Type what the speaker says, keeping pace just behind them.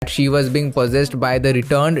she was being possessed by the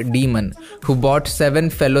returned demon who brought 7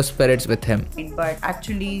 fellow spirits with him. But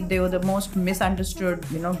actually they were the most misunderstood,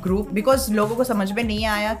 group, because लोगों को समझ में नहीं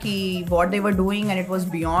आया कि what they were doing, and it was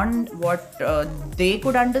beyond what they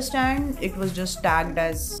could understand. It was just tagged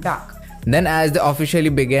as dark. Then as they officially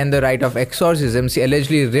began the rite of exorcism, she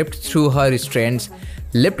allegedly ripped through her restraints,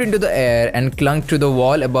 leapt into the air and clung to the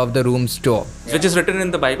wall above the room's door. Which is written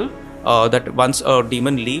in the Bible. That once a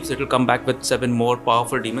demon leaves, it will come back with 7 more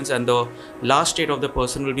powerful demons, and the last state of the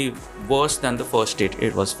person will be worse than the first state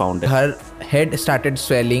it was found in. Her head started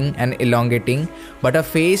swelling and elongating, but her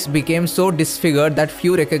face became so disfigured that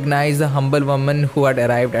few recognized the humble woman who had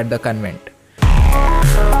arrived at the convent.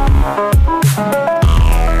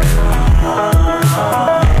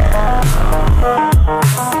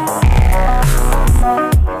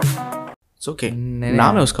 It's okay.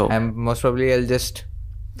 नाम है उसका. Most probably I'll just...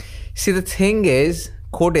 See, the thing is,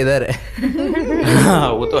 quote इधर है.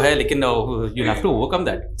 वो तो है, लेकिन you have to overcome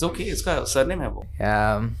that. It's okay. इसका surname है वो.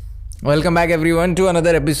 Yeah. Welcome back everyone to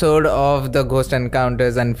another episode of the Ghost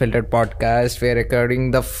Encounters Unfiltered podcast. We are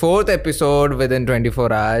recording the 4th episode within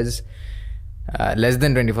 24 hours. Less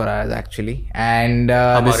than 24 hours actually. And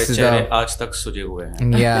हमारे चेहरे आज तक सुजे हुए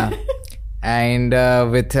हैं. Yeah. And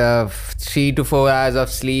with 3 to 4 hours of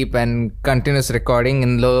sleep and continuous recording,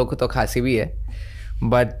 इन लोगों को तो खांसी भी है.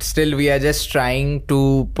 But still we are just trying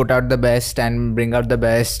to put out the best and bring out the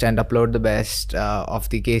best and upload the best of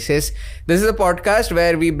the cases. This is a podcast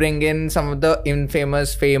where we bring in some of the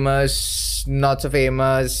infamous, famous, not so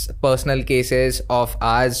famous personal cases of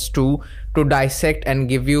ours to dissect and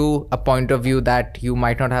give you a point of view that you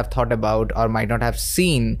might not have thought about or might not have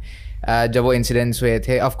seen जब वो incidents हुए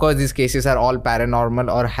थे. Of course, these cases are all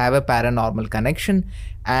paranormal or have a paranormal connection.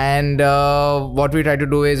 And what we try to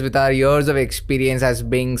do is, with our years of experience as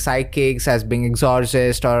being psychics, as being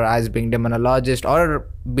exorcists, or as being demonologist, or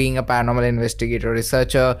being a paranormal investigator,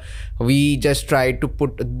 researcher, we just try to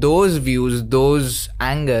put those views, those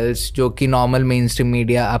angles जो कि normal mainstream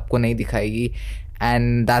media आपको नहीं दिखाएगी.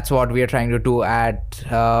 And that's what we are trying to do at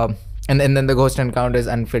and then the Ghost Encounters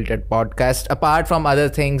Unfiltered podcast, apart from other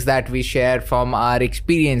things that we share from our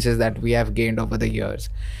experiences that we have gained over the years.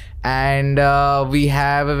 And we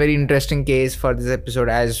have a very interesting case for this episode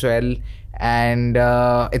as well, and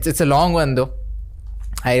it's a long one though.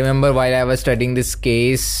 I remember while I was studying this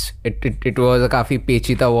case, it was a काफी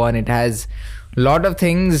पेचीदा one. It has lot of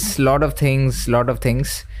things,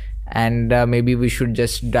 and maybe we should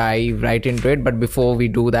just dive right into it. But before we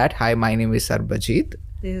do that, hi, my name is Sarbajit.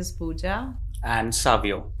 This is Pooja. And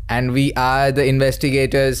Savio. And we are the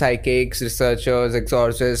investigators, psychics, researchers,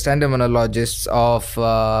 exorcists, and demonologists of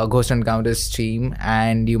Ghost Encounters team.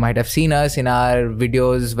 And you might have seen us in our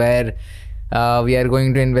videos where we are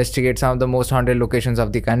going to investigate some of the most haunted locations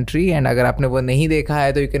of the country. And अगर आपने वो नहीं देखा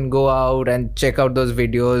है, तो you can go out and check out those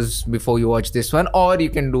videos before you watch this one, or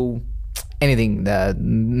you can do anything.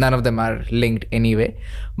 None of them are linked anyway.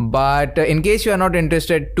 But in case you are not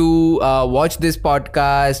interested to watch this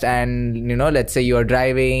podcast, and let's say you are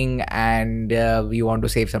driving and you want to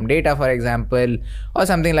save some data, for example, or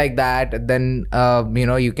something like that, then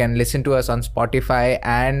you can listen to us on Spotify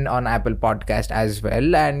and on Apple Podcast as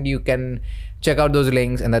well, and you can check out those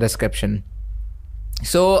links in the description.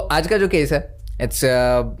 So आज का जो case है, it's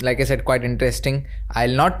like I said, quite interesting.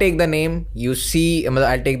 I'll not take the name. You see,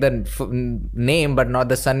 I'll take the name, but not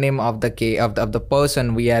the surname of the of the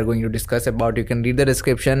person we are going to discuss about. You can read the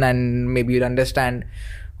description and maybe you'll understand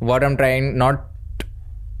what I'm trying not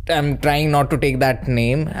to take that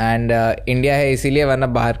name. And India है इसीलिए, वरना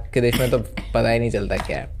बाहर के देश में तो पता ही नहीं चलता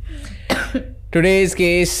क्या है. Today's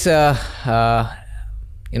case,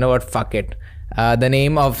 you know what? Fuck it. The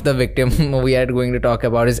name of the victim we are going to talk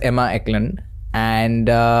about is Emma Ecklund. And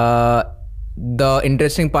the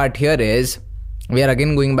interesting part here is we are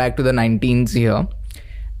again going back to the 19s here,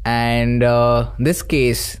 and this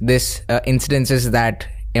case, incidences that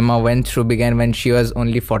Emma went through began when she was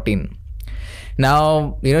only 14.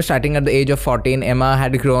 Now, starting at the age of 14, Emma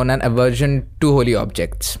had grown an aversion to holy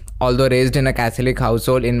objects. Although raised in a Catholic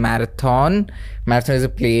household in Marathon is a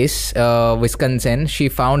place, Wisconsin, she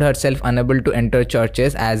found herself unable to enter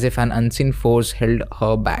churches as if an unseen force held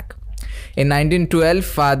her back. In 1912,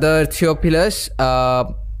 Father Theophilus,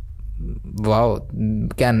 wow,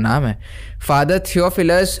 क्या नाम है? Father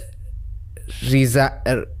Theophilus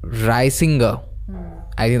Reisinger,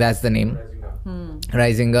 I think that's the name.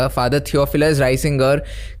 Reisinger, Father Theophilus Reisinger,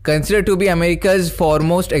 considered to be America's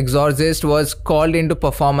foremost exorcist, was called in to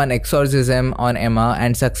perform an exorcism on Emma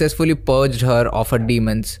and successfully purged her of her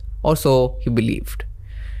demons, or so he believed.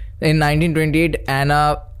 In 1928,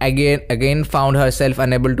 Anna again found herself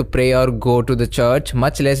unable to pray or go to the church,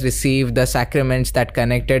 much less receive the sacraments that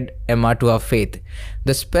connected Emma to her faith.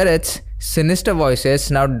 The spirits, sinister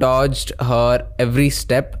voices, now dogged her every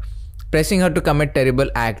step, pressing her to commit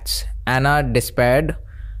terrible acts. Anna despaired,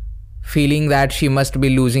 feeling that she must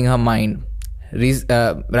be losing her mind.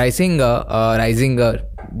 Reisinger,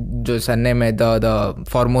 जो surname में the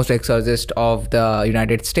foremost exorcist of the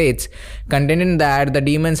United States, contended that the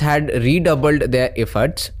demons had redoubled their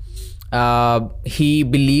efforts. He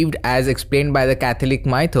believed, as explained by the Catholic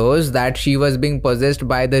mythos, that she was being possessed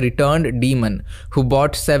by the returned demon who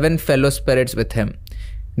brought 7 fellow spirits with him.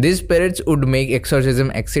 These spirits would make exorcism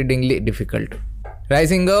exceedingly difficult.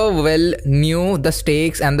 Reisinger well knew the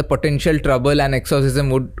stakes and the potential trouble an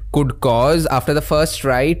exorcism could cause. After the first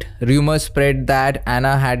rite, rumors spread that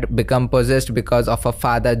Anna had become possessed because of her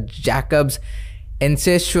father Jacob's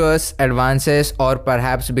incestuous advances, or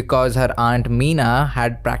perhaps because her aunt Mina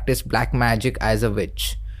had practiced black magic as a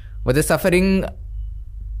witch. With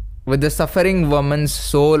the suffering woman's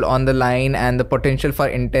soul on the line and the potential for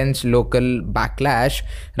intense local backlash,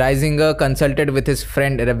 Reisinger consulted with his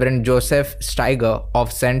friend Reverend Joseph Steiger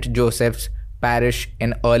of St. Joseph's Parish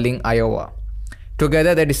in Erling, Iowa.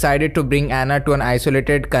 Together, they decided to bring Anna to an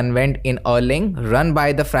isolated convent in Erling, run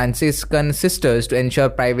by the Franciscan sisters to ensure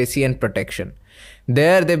privacy and protection.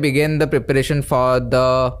 There, they began the preparation for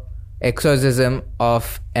the exorcism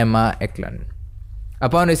of Emma Ecklund.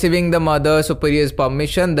 Upon receiving the Mother Superior's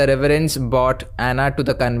permission, the reverends brought Anna to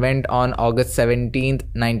the convent on August 17,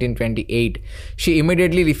 1928. She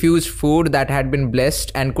immediately refused food that had been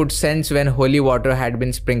blessed and could sense when holy water had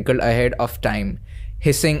been sprinkled ahead of time,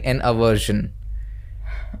 hissing in aversion.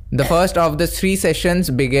 The first of the three sessions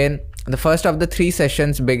began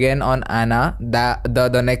on Anna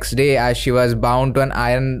the next day, as she was bound to an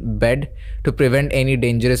iron bed to prevent any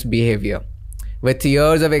dangerous behavior. With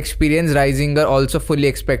years of experience, Reisinger also fully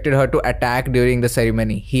expected her to attack during the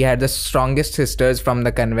ceremony. He had the strongest sisters from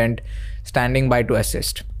the convent standing by to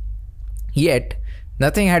assist. Yet,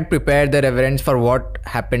 nothing had prepared the reverends for what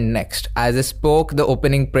happened next. As they spoke the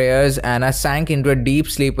opening prayers, Anna sank into a deep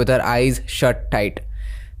sleep with her eyes shut tight.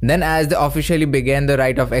 Then, as they officially began the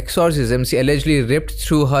rite of exorcism, she allegedly ripped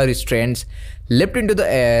through her restraints, leapt into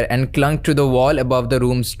the air, and clung to the wall above the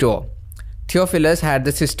room's door. Theophilus had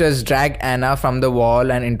the sisters drag Anna from the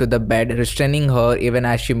wall and into the bed, restraining her even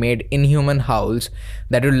as she made inhuman howls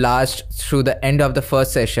that would last through the end of the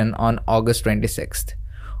first session on August 26th.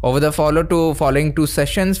 Over the following 2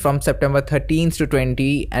 sessions from September 13th to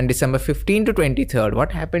 20 and December 15th to 23rd,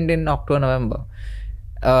 what happened in October-November?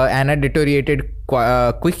 Anna deteriorated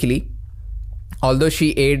quickly. Although she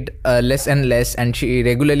ate less and less and she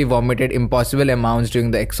regularly vomited impossible amounts during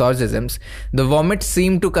the exorcisms, the vomit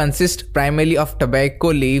seemed to consist primarily of tobacco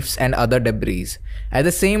leaves and other debris. At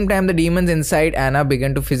the same time, the demons inside Anna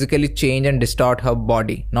began to physically change and distort her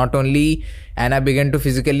body. Not only Anna began to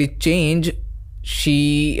physically change,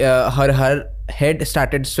 her head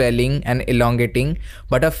started swelling and elongating,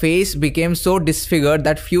 but her face became so disfigured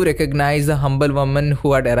that few recognized the humble woman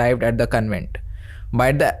who had arrived at the convent.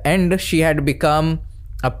 By the end, she had become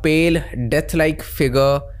a pale, death-like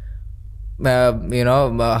figure.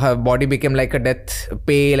 Her body became like a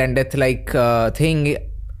pale and death-like thing,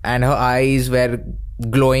 and her eyes were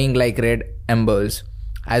glowing like red embers.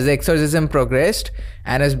 As the exorcism progressed,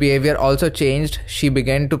 Anna's behavior also changed. She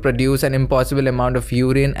began to produce an impossible amount of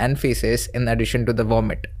urine and feces in addition to the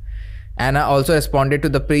vomit. Anna also responded to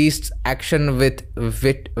the priest's action with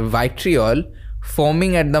vitriol,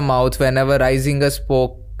 foaming at the mouth whenever Reisinger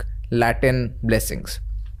spoke Latin blessings.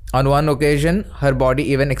 On one occasion, her body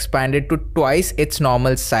even expanded to twice its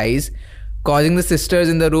normal size, causing the sisters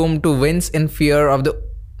in the room to wince in fear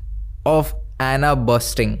of Anna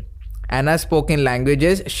bursting. Anna spoke in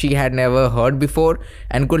languages she had never heard before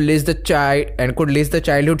and could list the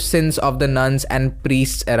childhood sins of the nuns and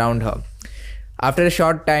priests around her. After a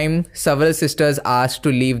short time, several sisters asked to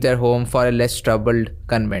leave their home for a less troubled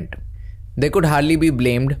convent. They could hardly be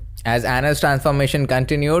blamed. As Anna's transformation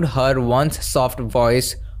continued, her once soft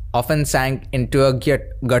voice often sank into a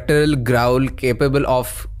guttural growl capable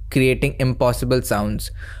of creating impossible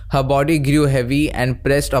sounds. Her body grew heavy and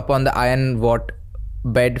pressed upon the iron-wrought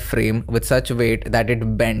bed frame with such weight that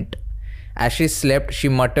it bent. As she slept, she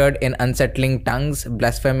muttered in unsettling tongues,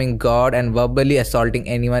 blaspheming God and verbally assaulting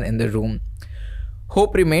anyone in the room.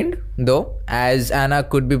 Hope remained, though, as Anna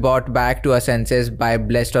could be brought back to her senses by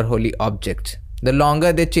blessed or holy objects. The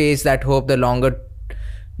longer they chased that hope, the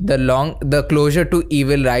The closure to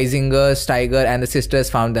evil Risinger's tiger and the sisters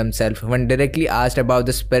found themselves. When directly asked about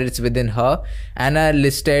the spirits within her, Anna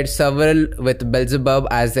listed several with Belzebub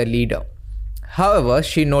as their leader. However,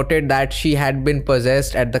 she noted that she had been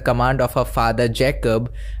possessed at the command of her father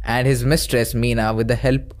Jacob and his mistress Mina with the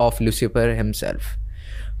help of Lucifer himself.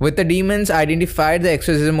 With the demons identified, the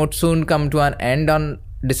exorcism would soon come to an end. On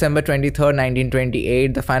December 23rd,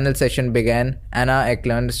 1928, the final session began. Emma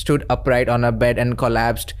Ecklund stood upright on her bed and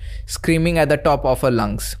collapsed, screaming at the top of her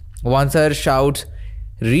lungs. Once her shouts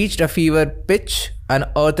reached a fever pitch, an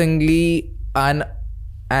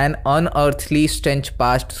unearthly stench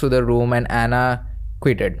passed through the room and Anna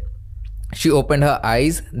quitted. She opened her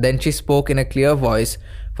eyes, then she spoke in a clear voice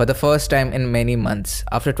for the first time in many months.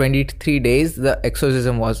 After 23 days, the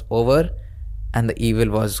exorcism was over and the evil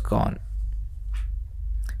was gone.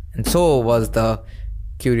 And so was the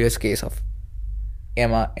curious case of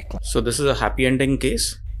Emma Ecklund. So this is a happy ending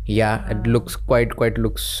case? Yeah, it looks quite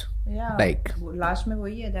looks like. Last में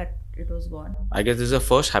वही है that it was gone. I guess this is the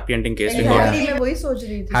first happy ending case we got. Exactly, मैं वही सोच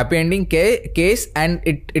रही थी. Happy ending case, and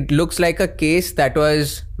it looks like a case that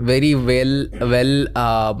was very well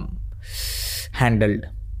handled.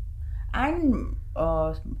 And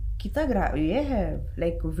कितना ये है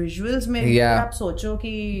like visuals में आप सोचो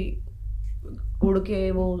कि उड़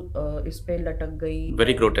के वो इस पे लटक गई.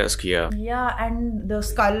 Very grotesque, yeah. Yeah, and the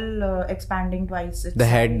skull expanding twice. The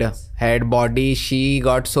head, body, she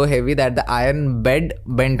got so heavy that the iron bed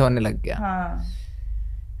bent होने लग गया. हाँ.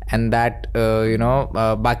 And that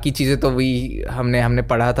बाकी चीजें तो वही हमने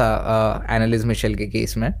पढ़ा था Annalise Michel के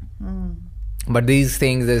केस में. But these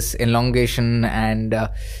things, this elongation and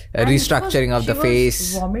restructuring of the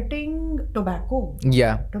face. Vomiting tobacco.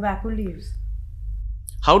 Yeah. Tobacco leaves.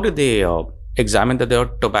 How did they examine that there are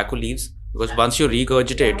tobacco leaves? Because once you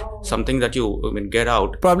regurgitate something that you get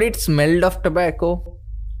out. Probably it smelled of tobacco.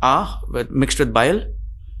 Mixed with bile?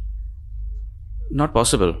 Not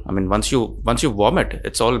possible. I mean, once you vomit,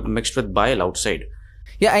 it's all mixed with bile outside.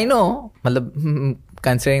 Yeah, I know.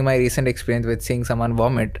 Considering my recent experience with seeing someone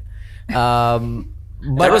vomit. But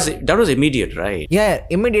that was immediate, right? Yeah,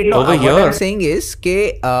 immediate. Over here, what I'm saying is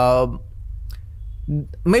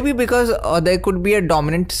maybe because there could be a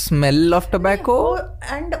dominant smell of tobacco.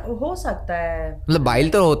 And हो सकता है. Bile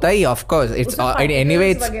तो होता ही, of course. It's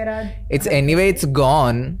it's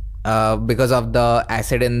gone because of the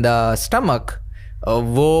acid in the stomach.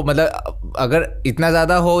 वो अगर इतना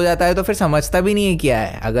ज़्यादा हो जाता है तो फिर समझता भी नहीं है क्या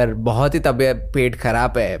है, अगर बहुत ही तबीयत पेट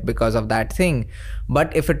खराब है because of that thing.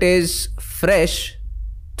 But if it is fresh,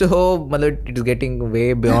 तो it is getting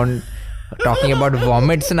way beyond talking about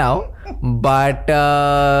vomits now. But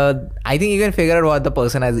I think you can figure out what the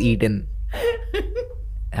person has eaten.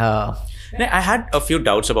 I had a few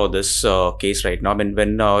doubts about this case right now. I mean,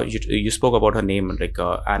 when you spoke about her name, like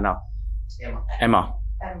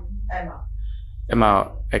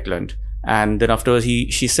Emma Ecklund, and then afterwards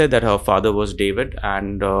she said that her father was David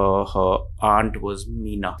and her aunt was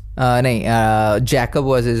Mina. Jacob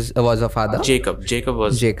was her father. Jacob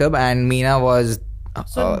was Jacob, and Mina was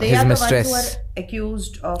so they his are mistress. The ones who are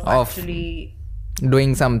accused of actually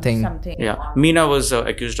doing something. Yeah, Mina was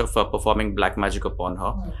accused of performing black magic upon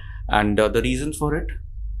her, and the reasons for it?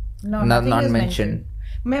 No, not mentioned.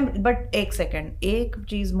 But एक second, एक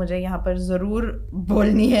चीज मुझे यहाँ पर जरूर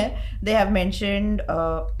बोलनी है. They have mentioned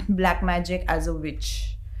black magic as a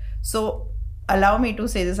witch. So allow me to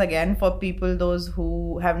say this again for people, those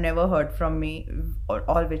who have never heard from me.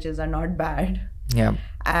 All witches are not bad. Yeah.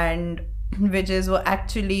 And witches were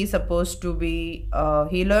actually supposed to be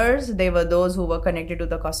healers. They were those who were connected to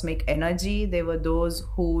the cosmic energy. They were those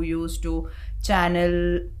who used to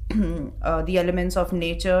channel the elements of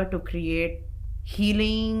nature to create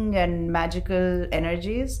healing and magical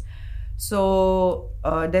energies. So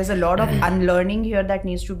there's a lot of unlearning here that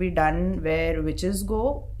needs to be done where witches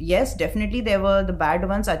go. Yes, definitely there were the bad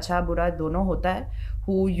ones, अच्छा बुरा दोनों होता है,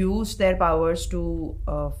 who used their powers to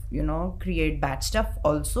create bad stuff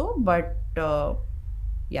also. But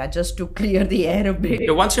yeah, just to clear the air a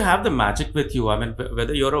bit. Once you have the magic with you, I mean,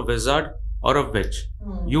 whether you're a wizard or a witch,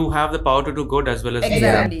 you have the power to do good as well as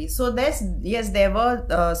exactly. So there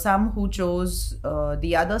were some who chose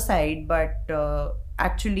the other side, but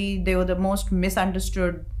actually they were the most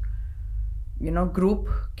misunderstood group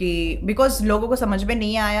because लोगों को समझ में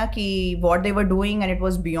नहीं आया कि what they were doing, and it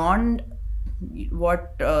was beyond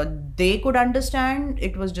what they could understand.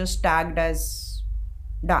 It was just tagged as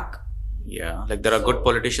dark. Yeah, like there are good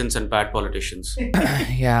politicians and bad politicians.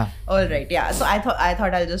 Yeah. All right. Yeah. So I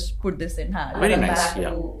thought I'll just put this in. Very nice.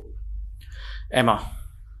 Yeah. Emma.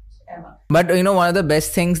 But one of the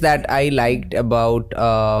best things that I liked about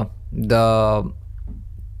the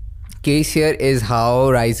case here is how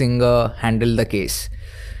Reisinger handled the case.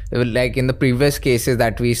 Like in the previous cases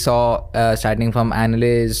that we saw, starting from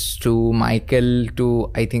Annelies to Michael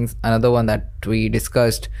to I think another one that we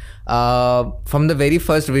discussed, from the very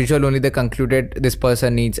first visual only they concluded this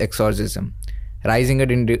person needs exorcism. Reisinger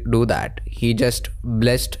didn't do that. He just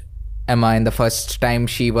blessed Emma in the first time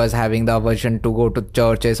she was having the aversion to go to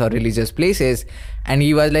churches or religious places, and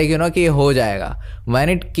he was like, कि हो जाएगा. When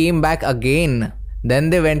it came back again, then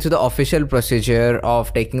they went to the official procedure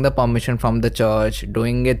of taking the permission from the church,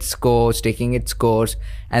 doing its course, taking its course,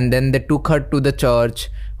 and then they took her to the church,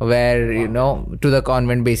 where to the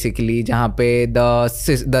convent basically, jahan pe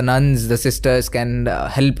the nuns, the sisters can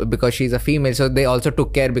help because she's a female. So they also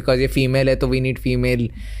took care, because ye female hai, so we need female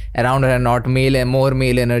around her, not male, and more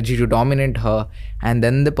male energy to dominate her. And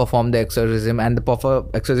then they performed the exorcism, and the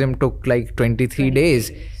exorcism took like 23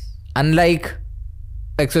 days. Unlike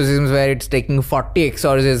exorcisms where it's taking 40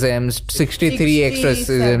 exorcisms, 63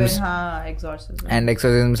 exorcisms, and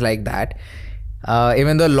exorcisms like that.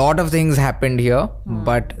 Even though a lot of things happened here,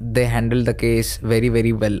 but they handled the case very,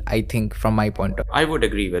 very well, I think, from my point of view. I would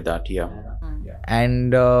agree with that, yeah.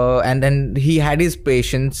 And then he had his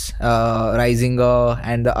patients, Reisinger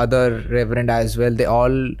and the other reverend as well. They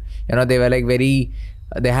all, they were like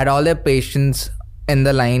they had all their patients in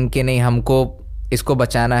the line कि नहीं हमको इसको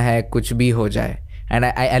बचाना है कुछ भी हो जाए. And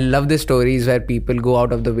I love the stories where people go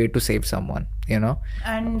out of the way to save someone,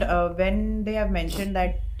 And when they have mentioned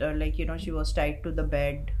that, she was tied to the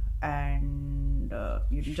bed and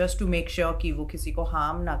just to make sure कि वो किसी को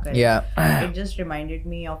harm ना करे. Yeah. It just reminded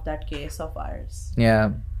me of that case of ours.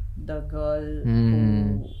 Yeah. The girl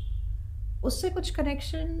who उससे कुछ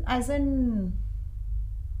connection as in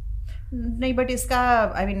नहीं, but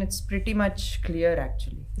इसका I mean it's pretty much clear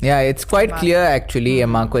actually. Yeah, it's quite clear actually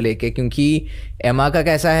Emma को लेके, क्योंकि Emma का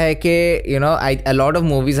कैसा है कि a lot of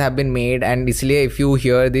movies have been made, and इसलिए if you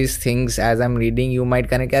hear these things as I'm reading, you might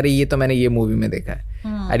connect, अरे ये तो मैंने ये movie में देखा है,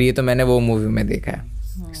 अरे ये तो मैंने वो movie में देखा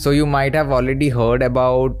है. So you might have already heard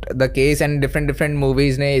about the case, and different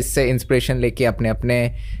movies ने इससे inspiration लेके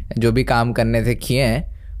अपने जो भी काम करने थे किए हैं.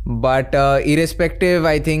 But irrespective,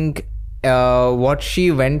 I think what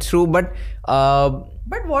she went through, but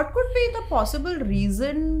what could be the possible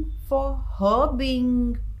reason for her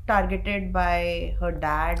being targeted by her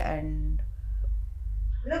dad and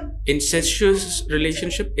incestuous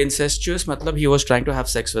relationship? Incestuous matlab he was trying to have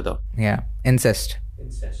sex with her. Yeah, incest.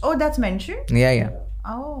 Oh, that's mentioned? Yeah.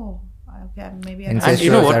 Oh, okay, maybe. And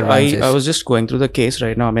you know what? I was just going through the case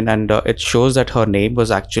right now. I mean, and it shows that her name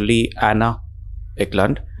was actually Anna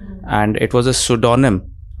Ecklund, and it was a pseudonym.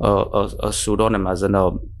 A pseudonym as an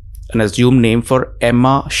assumed name for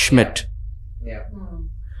Emma Schmidt. Yeah.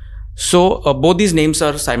 So both these names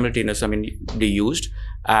are simultaneous. I mean, they used,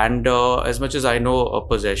 and as much as I know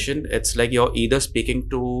possession, it's like you're either speaking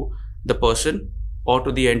to the person or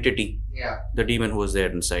to the entity, the demon who was there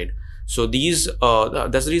inside. So these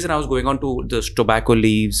that's the reason I was going on to this tobacco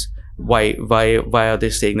leaves. Why are they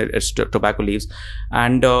saying that it's tobacco leaves?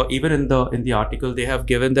 And even in the article they have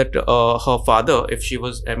given that her father, if she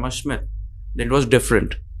was Emma Schmidt, then it was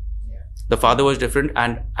different. The father was different,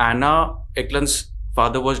 and Anna Ecklund's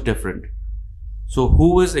father was different. So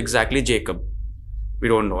who is exactly Jacob? We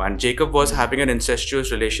don't know. And Jacob was having an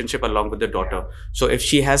incestuous relationship along with the daughter. So if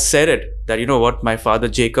she has said it, that you know what, my father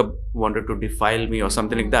Jacob wanted to defile me or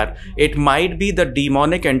something like that, it might be the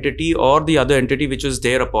demonic entity or the other entity which was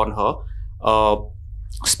there upon her,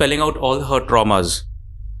 spelling out all her traumas.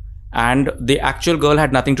 And the actual girl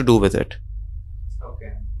had nothing to do with it.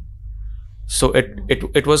 Okay. So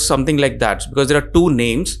it was something like that, because there are two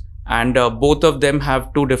names and both of them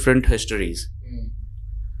have two different histories.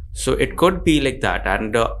 So it could be like that,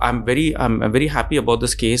 and I'm very happy about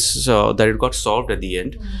this case that it got solved at the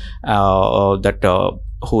end.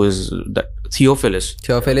 Who is that? Theophilus.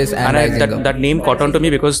 Theophilus, and that name caught on to me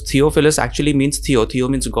because Theophilus actually means Theo. Theo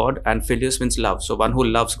means God, and Philius means love. So one who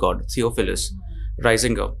loves God. Theophilus.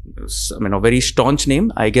 Reisinger. I mean, a very staunch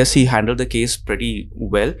name. I guess he handled the case pretty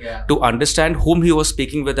well to understand whom he was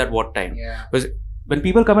speaking with at what time. Because when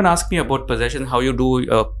people come and ask me about possession, how you do,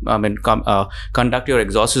 conduct your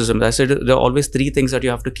exorcism, I said there are always three things that you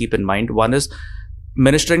have to keep in mind. One is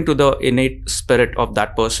ministering to the innate spirit of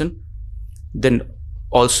that person, then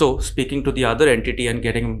also speaking to the other entity and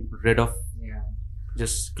getting rid of,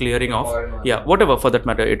 just clearing off, whatever for that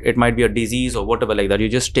matter. It might be a disease or whatever like that. You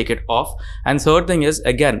just take it off. And third thing is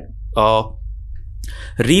again,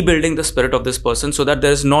 rebuilding the spirit of this person so that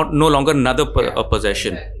there is no longer another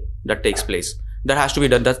possession that takes place. That has to be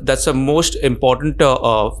done. That's the most important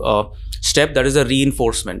step. That is a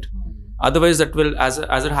reinforcement. Otherwise, that will, as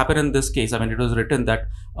it happened in this case, I mean, it was written that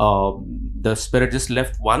the spirit just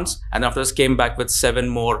left once and afterwards came back with 7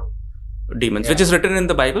 more demons, which is written in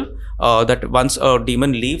the Bible, that once a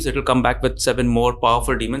demon leaves, it will come back with 7 more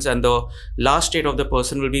powerful demons, and the last state of the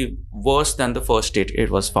person will be worse than the first state it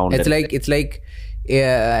was found in.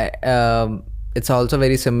 It's also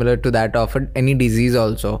very similar to that of any disease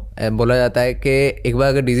also. बोला जाता है कि एक बार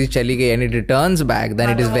अगर disease चली गई and it returns back, then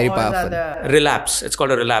it is very powerful. Relapse. It's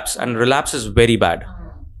called a relapse, and relapse is very bad.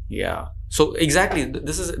 Yeah. So exactly,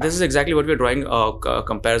 this is exactly what we're drawing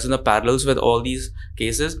comparison, the parallels with all these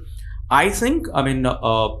cases. I think, I mean,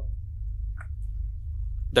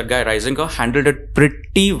 that guy Reisinger handled it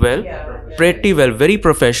pretty well, very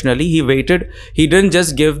professionally. He waited. He didn't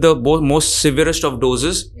just give the most severest of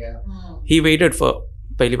doses. He waited for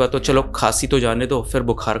पहली बात तो चलो खांसी तो जाने दो फिर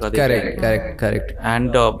बुखार का देखते correct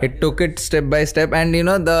and it took it step by step, and you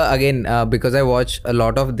know, because I watch a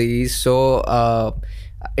lot of these, so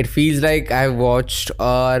it feels like I've watched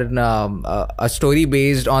a story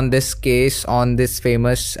based on this case on this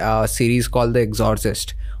famous series called The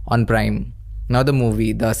Exorcist on Prime. Not the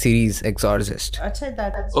movie, the series Exorcist.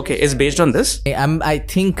 Okay, it's based on this? I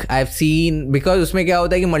think I've seen, because उसमें क्या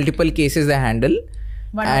होता है कि multiple cases they handle.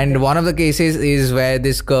 One of the cases is where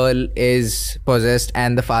this girl is possessed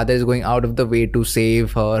and the father is going out of the way to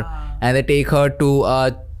save her, and they take her to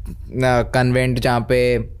a convent जहाँ पे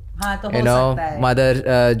you know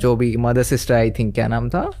mother sister, I think क्या नाम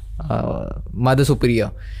था, mother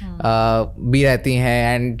superior भी रहती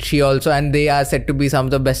हैं, and she also, and they are said to be some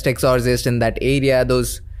of the best exorcists in that area,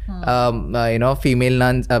 those you know, female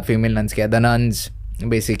nuns the nuns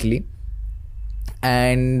basically.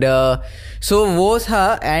 And so was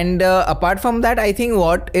her, and apart from that, I think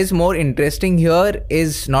what is more interesting here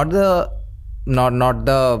is not the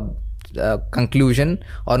conclusion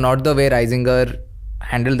or not the way Reisinger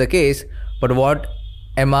handled the case, but what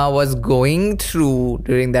Emma was going through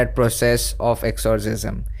during that process of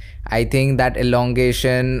exorcism. I think that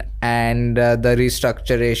elongation and the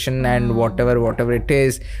restructuration and whatever it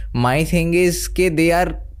is, my thing is that they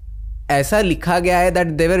are ऐसा लिखा गया है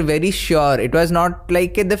that they were very sure. It was not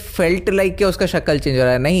like they felt like कि उसका शक्ल change हो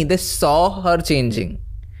रहा है. नहीं, they saw her changing,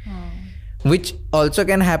 which also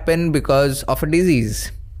can happen because of a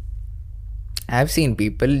disease. I have seen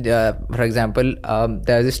people, for example,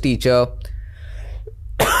 there's this teacher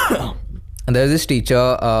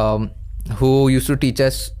who used to teach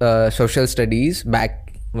us social studies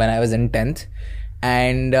back when I was in 10th,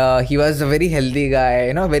 and he was a very healthy guy,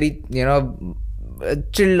 you know, very, you know,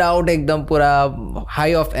 chilled out, ekdam pura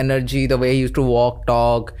high of energy, the way he used to walk,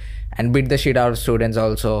 talk, and beat the shit out of students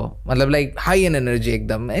also. Matlab, like high in energy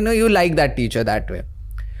ekdam. You know, you like that teacher that way.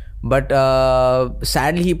 But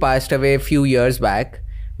sadly he passed away a few years back.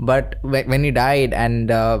 But when he died,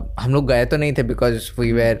 and हम लोग गए तो नहीं थे because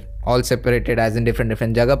we were all separated, as in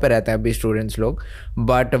different जगह पे रहते हैं अभी students लोग.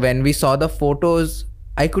 But when we saw the photos,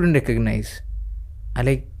 I couldn't recognize. I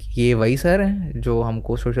like, ये वही सर है जो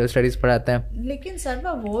हमको सोशल स्टडीज पढ़ाते हैं. लेकिन सर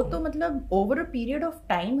वो तो मतलब over a period of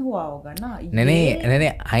time हुआ होगा ना. नहीं,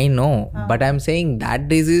 I know, but I am saying that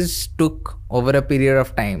disease took over a period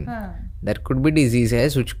of time. That could be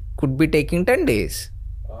diseases which could be taking 10 days.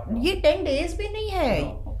 ये 10 days भी नहीं है.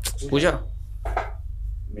 पूजा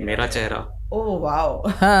मेरा चेहरा. Oh wow!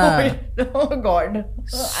 Oh God!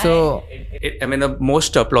 So I mean, the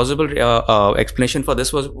most plausible explanation for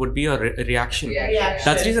this would be a reaction.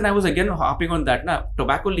 That's the reason I was again harping on that. Now,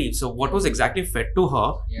 tobacco leaves. So what was exactly fed to her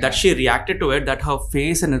that she reacted to it? That her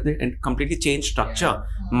face and completely changed structure.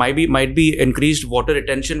 Might be increased water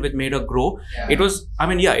retention, which made her grow. It was, I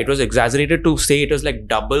mean, it was exaggerated to say it was like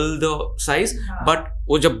double the size, but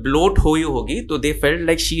वो जब bloat हुई होगी तो they felt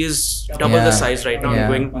like she is double the size right now.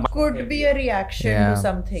 Could be a reaction to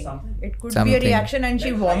something. It could be a reaction, and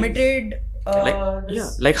she vomited.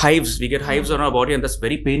 Like hives. We get hives on our body, and that's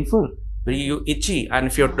very painful, very itchy. And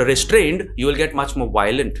if you're restrained, you will get much more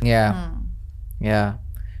violent. Yeah.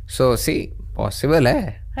 So see, possible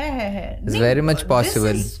hai. It's very much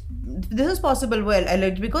possible. This is possible.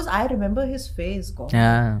 Well, because I remember his face. God.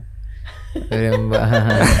 Yeah. Remember.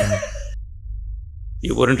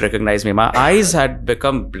 You wouldn't recognize me. My eyes had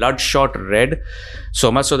become bloodshot red,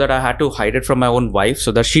 so much so that I had to hide it from my own wife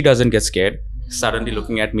so that she doesn't get scared. Suddenly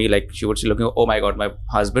looking at me like she would be looking, oh my God, my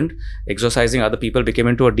husband exorcising other people became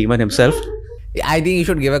into a demon himself. I think you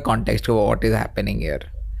should give a context to what is happening here.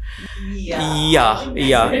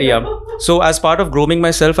 Yeah. So as part of grooming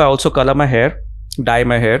myself, I also color my hair, dye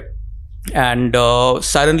my hair, and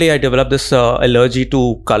suddenly I developed this allergy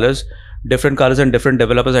to colors. different colors and different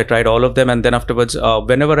developers. I tried all of them, and then afterwards,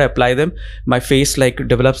 whenever I apply them, my face like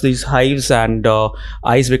develops these hives, and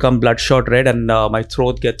eyes become bloodshot red, and my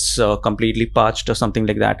throat gets completely parched or something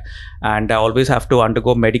like that. And I always have to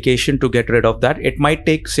undergo medication to get rid of that. It might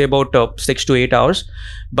take, say, about 6 to 8 hours,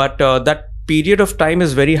 but that period of time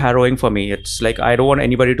is very harrowing for me. It's like I don't want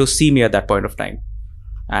anybody to see me at that point of time.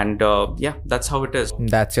 And yeah, that's how it is.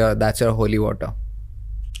 That's your holy water.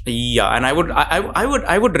 Yeah, and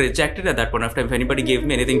I would reject it at that point of time. If anybody gave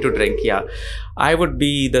me anything to drink, yeah, I would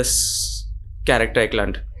be this character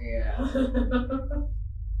Ecklund. Yeah.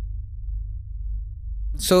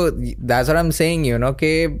 So that's what I'm saying, you know,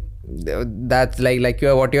 okay, that's like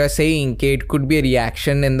what you are saying, okay, it could be a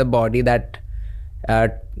reaction in the body that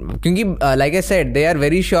like I said, they are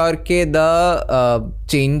very sure that the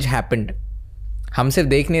change happened. हम सिर्फ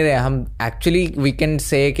देख नहीं रहे, हम actually we can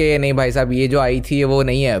say कि नहीं भाई साहब ये जो आई थी वो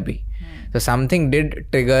नहीं है अभी. So something did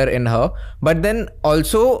trigger in her, but then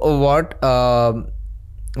also what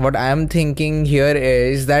I am thinking here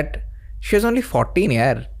is that she was only 14,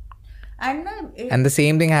 yeah. And the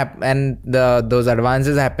same thing happened, and those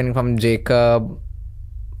advances happening from Jacob.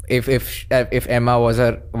 If Emma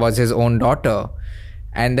was his own daughter,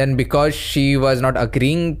 and then because she was not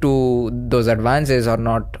agreeing to those advances or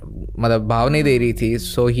not, मतलब भाव नहीं दे रही थी,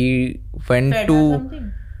 so he went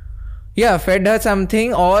fed her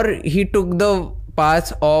something, or he took the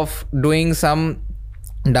path of doing some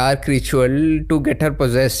dark ritual to get her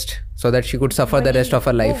possessed, so that she could suffer the rest of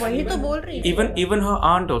her life. Even her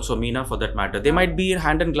aunt also, Meena for that matter, they might be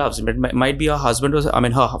hand in gloves. It might be her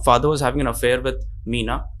father was having an affair with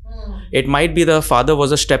Meena. It might be the father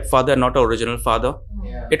was a stepfather, not an original father.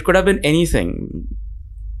 Yeah. It could have been anything.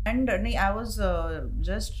 And I was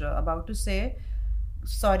just about to say,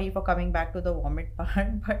 sorry for coming back to the vomit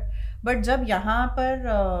part, but जब यहाँ पर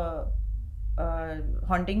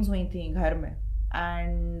hauntings हुई थी घर में,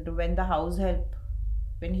 and when the house help,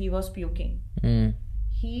 when he was puking,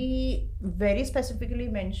 he very specifically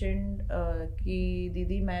mentioned कि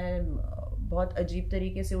दीदी मैं बहुत अजीब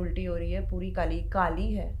तरीके से उल्टी हो रही है, पूरी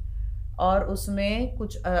काली है, और उसमें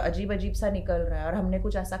कुछ अजीब सा निकल रहा है, और हमने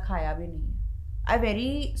कुछ ऐसा खाया भी नहीं है. I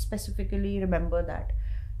very specifically remember that.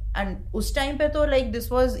 And उस time पे तो like this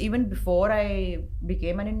was even before I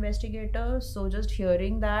became an investigator, so just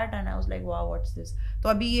hearing that and I was like, wow, what's this? तो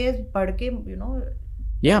अभी ये पढ़ के, you know.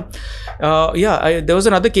 Yeah, there was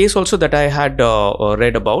another case also that I had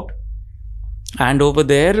read about, and over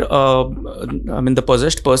there, the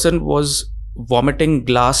possessed person was vomiting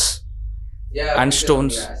glass and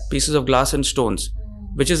stones, pieces of glass and stones,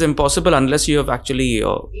 which is impossible unless you have actually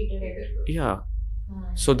eaten it. Yeah.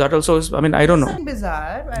 So that also is, I don't know. It's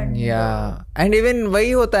bizarre. And and even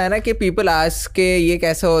वही होता है ना कि people ask के ये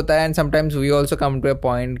कैसे होता है, and sometimes we also come to a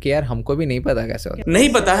point कि यार हमको भी नहीं पता कैसे होता है.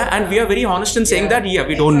 नहीं पता है, and we are very honest in saying that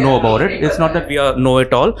we don't know about it. It's not that we know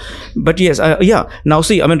it all, but yes, Now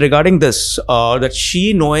see, regarding this, that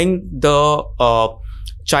she knowing the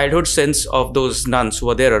childhood sense of those nuns who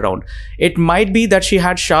were there around, it might be that she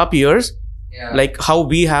had sharp ears, like how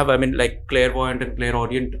we have, like clairvoyant and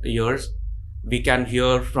clairaudient ears. We can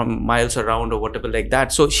hear from miles around or whatever like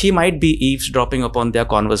that. So she might be eavesdropping upon their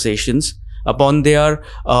conversations, upon their,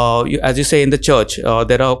 as you say in the church,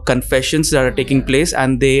 there are confessions that are taking place,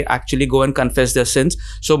 and they actually go and confess their sins.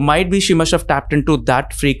 So might be she must have tapped into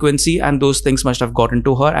that frequency, and those things must have gotten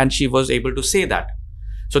to her, and she was able to say that.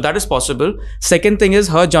 So that is possible. Second thing is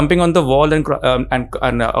her jumping on the wall and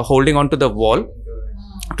holding on to the wall.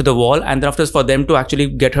 And then after for them to actually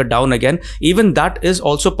get her down again, even that is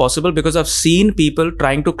also possible, because I've seen people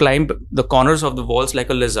trying to climb the corners of the walls like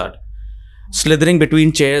a lizard, slithering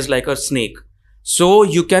between chairs like a snake. So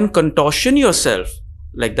you can contortion yourself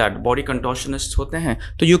like that. Body contortionists hote hain.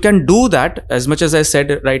 So you can do that, as much as I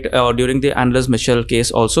said right during the Annelise Michel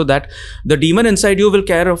case also, that the demon inside you will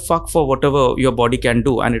care a fuck for whatever your body can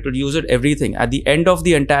do, and it will use it everything. At the end of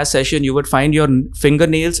the entire session, you would find your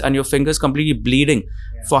fingernails and your fingers completely bleeding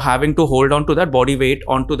for having to hold on to that body weight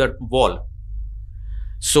onto that wall.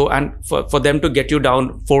 So, and for them to get you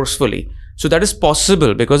down forcefully. So that is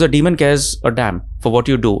possible, because a demon cares a damn for what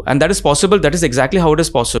you do, and that is possible. That is exactly how it is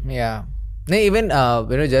possible. Yeah. No, even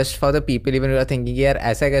just for the people, even who are thinking यार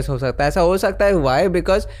ऐसा कैसे हो सकता है, ऐसा हो सकता है. Why?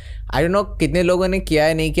 Because I don't know कितने लोगों ने किया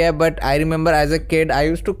है नहीं किया, but I remember as a kid I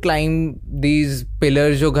used to climb these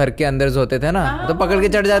pillars जो घर के अंदर होते थे ना, तो पकड़ के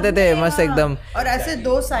चढ़ जाते थे मस्त एकदम. और ऐसे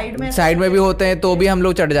दो साइड में भी होते हैं तो भी हम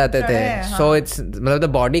लोग चढ़ जाते थे. So it's the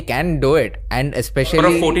body can do it, and especially for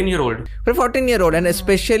a 14-year-old. For a 14-year-old, and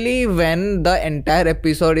especially when the entire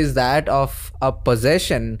episode is that of a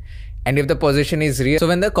possession. and if the possession is real. So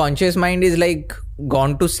when the conscious mind is like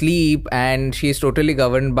gone to sleep and she is totally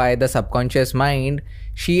governed by the subconscious mind,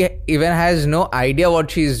 she even has no idea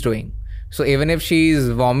what she is doing. So even if she's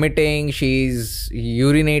vomiting, she's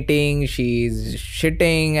urinating, she's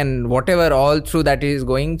shitting and whatever all through that is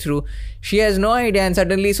going through, she has no idea. And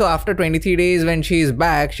suddenly, so after 23 days when she's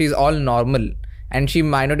back, she's all normal. And she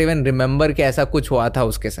might not even remember कि ऐसा कुछ हुआ था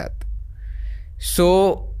उसके साथ.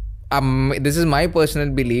 So this is my personal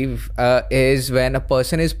belief, is when a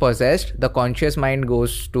person is possessed, the conscious mind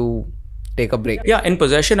goes to take a break. Yeah, in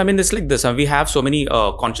possession, I mean, it's like this. We have so many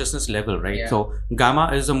consciousness level, right? Yeah. So gamma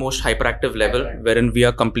is the most hyperactive level, wherein we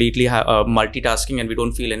are completely multitasking and we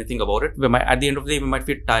don't feel anything about it. At the end of the day, we might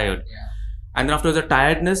feel tired. Yeah. And then after the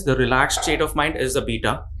tiredness, the relaxed state of mind is the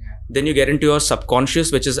beta. Yeah. Then you get into your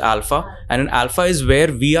subconscious, which is alpha. And in alpha is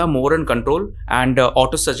where we are more in control, and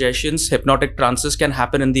auto-suggestions, hypnotic trances can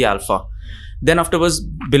happen in the alpha. Then afterwards,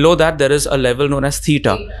 below that, there is a level known as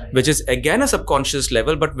theta, which is again a subconscious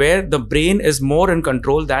level, but where the brain is more in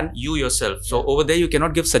control than you yourself. So over there, you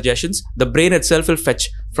cannot give suggestions. The brain itself will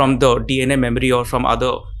fetch from the DNA memory or from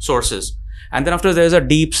other sources. And then after, there is a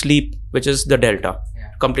deep sleep, which is the delta.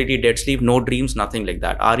 Completely dead sleep, no dreams, nothing like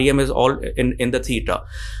that. REM is all in the theta.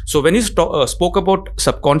 So when you spoke about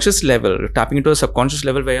subconscious level, tapping into a subconscious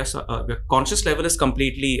level where your conscious level is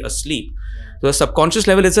completely asleep. So the subconscious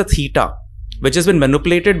level is a theta, which has been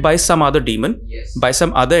manipulated by some other demon, by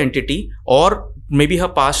some other entity, or maybe her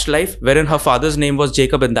past life, wherein her father's name was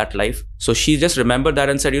Jacob in that life. So she just remembered that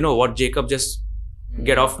and said, you know what, Jacob, just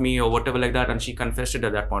get off me or whatever like that. And she confessed it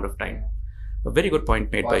at that point of time. A very good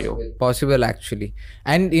point made by you. Possible, actually.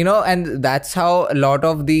 And, you know, and that's how a lot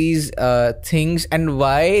of these things, and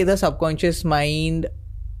why the subconscious mind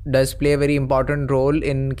does play a very important role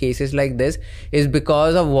in cases like this, is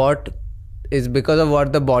because of what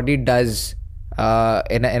the body does.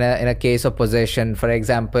 In a case of possession, for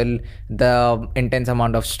example, the intense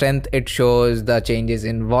amount of strength it shows, the changes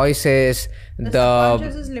in voices, the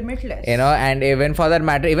subconscious is limitless. You know, and even for that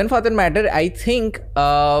matter, I think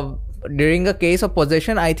during a case of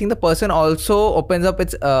possession, I think the person also opens up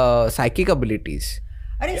its psychic abilities.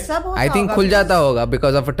 I think खुल जाता होगा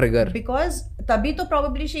because of a trigger. Because तभी तो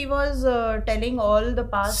probably she was telling all the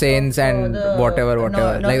past saints and whatever,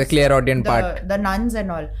 like the clairaudient part, the nuns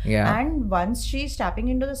and all. Yeah. And once she's tapping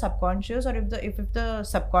into the subconscious, or if the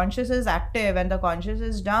subconscious is active and the conscious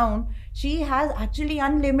is down, she has actually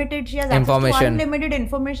unlimited. She has access to unlimited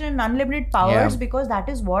information and unlimited powers, because that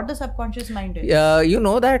is what the subconscious mind is. You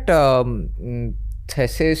know that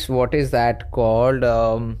thesis. What is that called?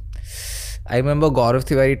 I remember Gaurav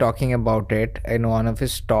Tiwari talking about it in one of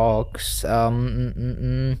his talks.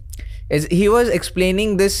 He was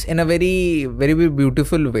explaining this in a very, very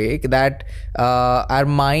beautiful way, that our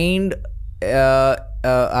mind,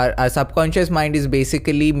 our subconscious mind is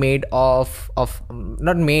basically made of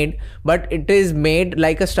not made, but it is made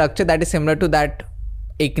like a structure that is similar to that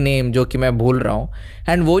एक name जो कि मैं भूल रहा हूँ.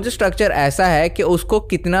 And वो जो structure ऐसा है कि उसको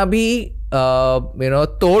कितना भी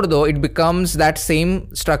तोड़ दो, it becomes that same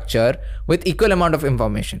structure with equal amount of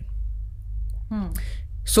information.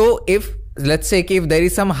 So let's say if there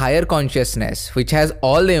is some higher consciousness which has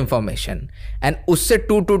all the information, and उससे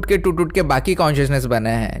टूट के बाकी consciousness बने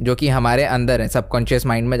हैं जो कि हमारे अंदर है, subconscious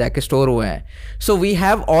mind में जाके store हुए हैं. So we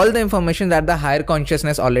have all the information that the higher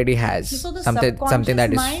consciousness already has. So the something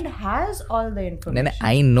that is, mind has all the information.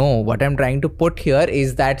 I know. What I'm trying to put here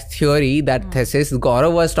is that theory, that thesis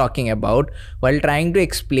Gaurav was talking about, while trying to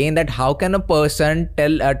explain that how can a person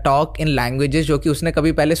talk in languages जो कि उसने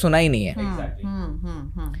कभी पहले सुना ही नहीं है.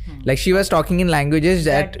 Like she was talking in languages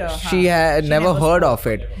that she had never heard of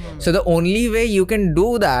it. So the only way you can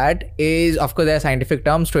do that is, of course there are scientific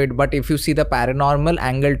terms to it, but if you see the paranormal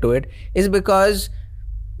angle to it, is because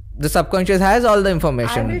the subconscious has all the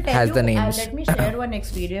information, has the names. Let me share one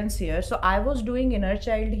experience here. So I was doing inner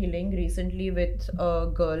child healing recently with a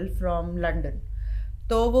girl from London.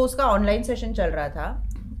 तो वो उसका online session चल रहा था.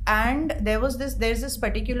 And there's this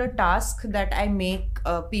particular task that I make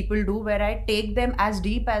people do, where I take them as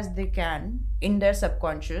deep as they can in their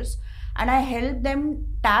subconscious, and I help them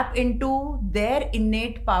tap into their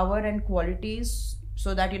innate power and qualities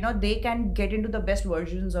so that they can get into the best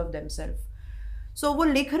versions of themselves. So वो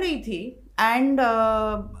लिख रही थी, and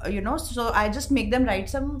so I just make them write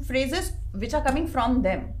some phrases which are coming from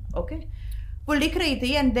them. Okay, वो लिख रही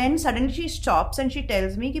थी, and then suddenly she stops and she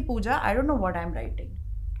tells me कि Pooja, I don't know what I'm writing.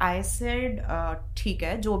 I said, ठीक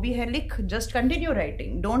है, जो भी है लिख, just continue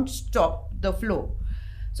writing, don't stop the flow.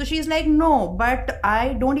 So she's like, no, but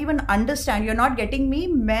I don't even understand, you're not getting me,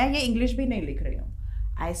 मैं ये English भी नहीं लिख रही हूँ.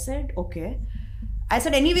 I said, okay. I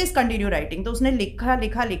said, anyways, continue writing. तो उसने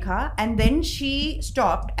लिखा, and then she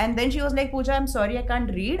stopped, and then she was like, Pooja, I'm sorry, I can't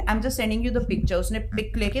read. I'm just sending you the picture. उसने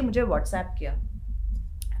pic लेके मुझे WhatsApp किया.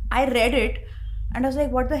 I read it, and I was like,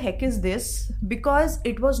 what the heck is this? Because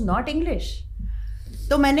it was not English.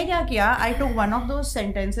 तो मैंने क्या किया? I took one of those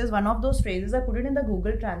sentences, one of those phrases, I put it in the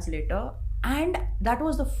Google Translator, and that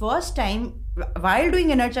was the first time while doing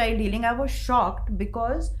inner child healing, I was shocked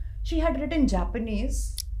because she had written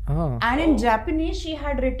Japanese. And in Japanese, she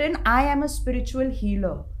had written, I am a spiritual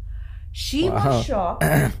healer. She was shocked.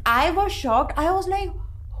 I was shocked. I was like,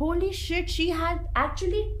 holy shit, she had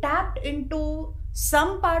actually tapped into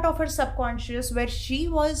some part of her subconscious where she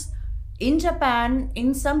was in Japan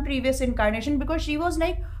in some previous incarnation, because she was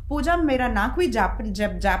like, Pooja, मेरा ना कोई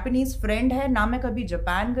Japanese friend है, ना मैं कभी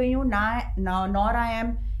Japan गई हूँ, nor I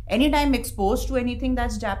am anytime exposed to anything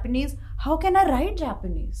that's Japanese. How can I write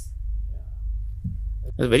Japanese?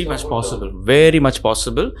 Very much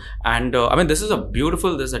possible. And I mean, this is a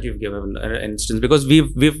beautiful this that you've given an instance, because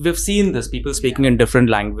we've seen this, people speaking in different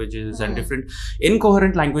languages and different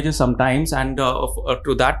incoherent languages sometimes, and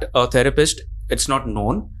to that therapist, it's not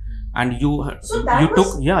known. And you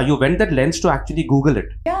went that lens to actually Google it.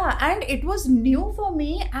 Yeah, and it was new for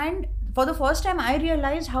me, and for the first time I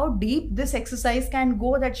realized how deep this exercise can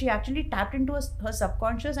go, that she actually tapped into her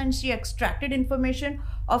subconscious and she extracted information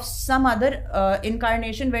of some other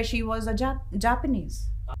incarnation where she was a Japanese.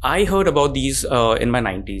 I heard about these in my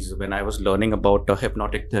 90s when I was learning about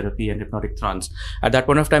hypnotic therapy and hypnotic trance. At that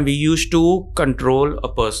point of time, we used to control a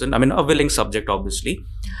person, I mean, a willing subject, obviously,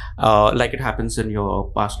 like it happens in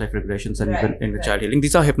your past life regressions and even in the child healing.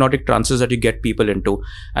 These are hypnotic trances that you get people into.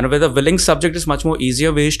 And where the willing subject is much more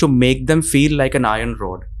easier, we used to make them feel like an iron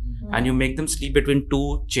rod. And you make them sleep between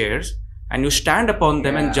two chairs and you stand upon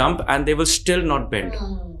them and jump, and they will still not bend.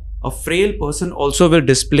 A frail person also will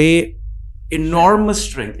display enormous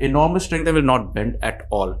strength and will not bend at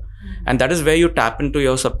all. And that is where you tap into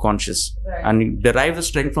your subconscious and you derive the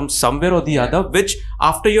strength from somewhere or the other, which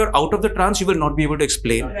after you're out of the trance, you will not be able to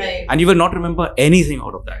explain. And you will not remember anything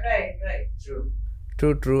out of that.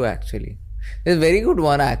 True, actually. It's a very good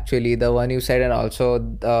one, actually, the one you said, and also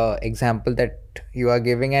the example that you are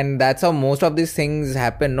giving. And that's how most of these things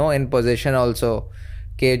happen, no, in possession also.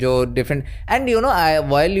 Different, and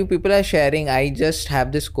while you people are sharing, I just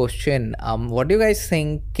have this question. What do you guys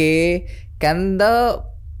think? Can the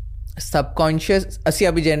subconscious,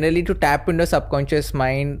 generally to tap into subconscious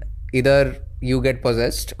mind, either you get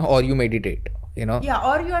possessed or you meditate, Yeah,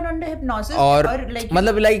 or you are under hypnosis, or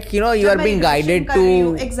like you are being guided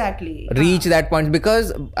to exactly reach that point,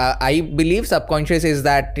 because I believe subconscious is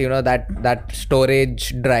that that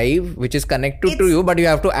storage drive which is connected to you, but you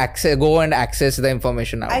have to go and access the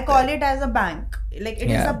information out. I call it as a bank. Like it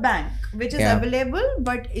is a bank which is available,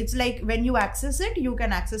 but it's like when you access it, you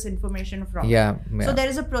can access information from it. So there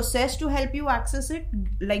is a process to help you access it,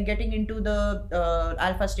 like getting into the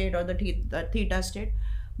alpha state or the theta state.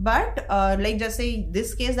 But like just say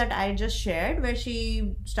this case that I just shared, where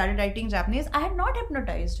she started writing Japanese, I had not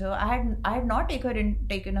hypnotized her. I had not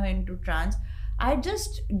taken her into trance. I had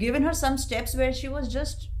just given her some steps where she was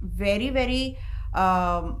just very, very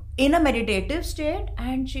in a meditative state,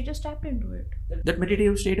 and she just tapped into it. That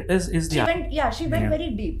meditative state is she went very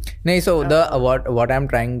deep. So what I'm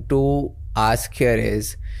trying to ask here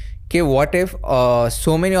is, what if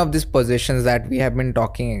so many of these positions that we have been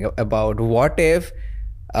talking about, what if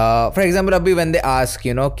for example, Abhi, when they ask,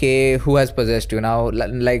 who has possessed you now,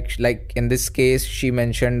 like in this case, she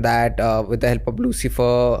mentioned that with the help of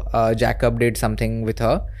Lucifer, Jacob did something with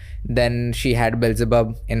her. Then she had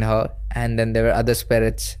Belzebub in her, and then there were other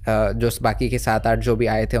spirits, jo baki ke 7-8 jo bhi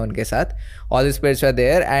aaye the unke sath. All the spirits were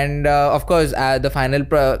there, and of course, the final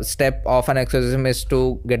step of an exorcism is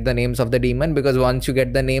to get the names of the demon, because once you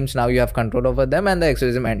get the names, now you have control over them, and the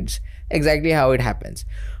exorcism ends. Exactly how it happens.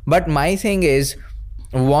 But my thing is,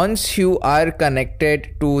 once you are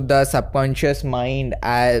connected to the subconscious mind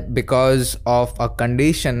because of a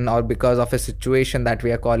condition or because of a situation that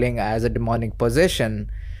we are calling as a demonic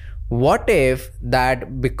possession, what if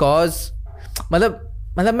that because मतलब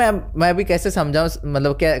मैं अभी कैसे समझाऊँ,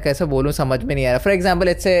 मतलब कैसे बोलूँ, समझ में नहीं आ रहा. For example,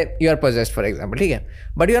 let's say you are possessed, for example, ठीक है,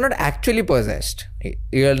 but you are not actually possessed.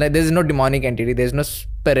 There is no demonic entity, there is no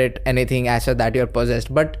spirit, anything as such that you are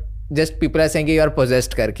possessed, but just people are saying you are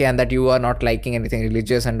possessed karke, and that you are not liking anything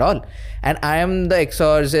religious and all, and I am the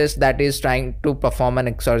exorcist that is trying to perform an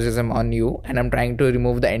exorcism on you, and I'm trying to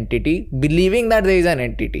remove the entity, believing that there is an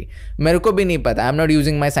entity. मेरे को भी नहीं पता. I'm not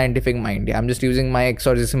using my scientific mind. I'm just using my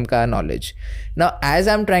exorcism ka knowledge. Now, as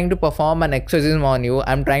I'm trying to perform an exorcism on you,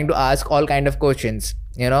 I'm trying to ask all kind of questions.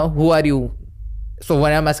 Who are you? So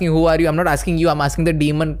when I'm asking who are you, I'm not asking you, I'm asking the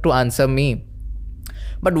demon to answer me.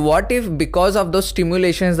 But what if because of those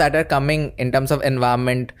stimulations that are coming in terms of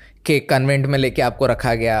environment, के convent में लेके आपको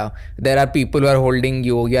रखा गया, there are people who are holding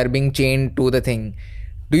you, you are being chained to the thing.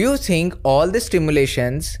 Do you think all the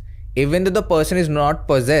stimulations, even though the person is not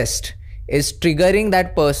possessed, is triggering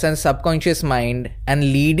that person's subconscious mind and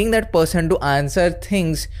leading that person to answer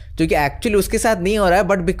things जो कि actually उसके साथ नहीं हो रहा है,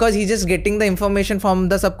 but because he's just getting the information from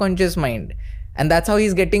the subconscious mind. And that's how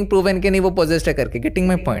he's getting proven कि नहीं वो possessed है करके. Getting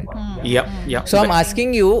my point? Yeah. So I'm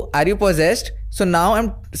asking you, are you possessed? So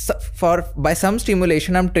now by some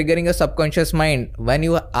stimulation, I'm triggering your subconscious mind. When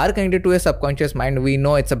you are connected to your subconscious mind, we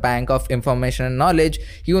know it's a bank of information and knowledge.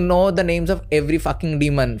 You know the names of every fucking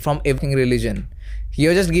demon from every religion.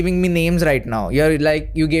 You're just giving me names right now. You're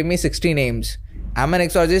like, you gave me 60 names. I'm an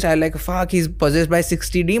exorcist. I like, fuck, he's possessed by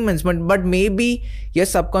 60 demons. But maybe your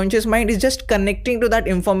subconscious mind is just connecting to that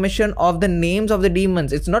information of the names of the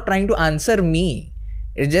demons. It's not trying to answer me.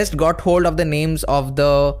 It just got hold of the names of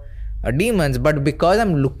the demons. But because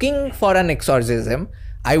I'm looking for an exorcism,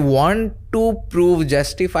 I want to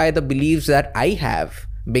justify the beliefs that I have.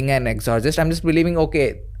 Being an exorcist, I'm just believing,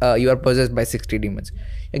 okay, you are possessed by 60 demons.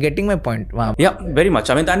 You're getting my point? Wow. Yeah, very much.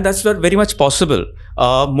 I mean, and that's very much possible.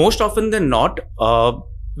 Most often than not,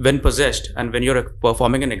 when possessed and when you're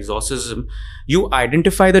performing an exorcism, you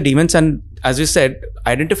identify the demons. And as you said,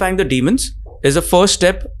 identifying the demons is the first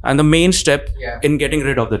step and the main step in getting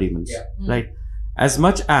rid of the demons, right? As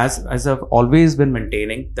much as I've always been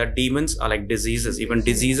maintaining that demons are like diseases, even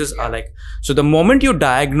diseases are like, so the moment you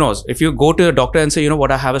diagnose, if you go to the doctor and say, you know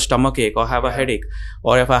what, I have a stomach ache or have a headache,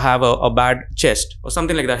 or if I have a bad chest or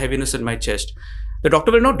something like that, heaviness in my chest, the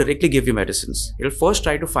doctor will not directly give you medicines. He'll first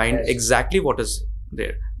try to find exactly what is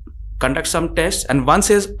there, conduct some tests, and once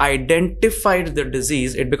he has identified the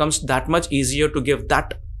disease, it becomes that much easier to give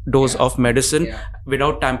that dose of medicine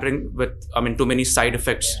without tampering with, too many side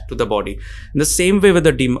effects to the body. In the same way with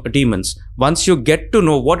the demons, once you get to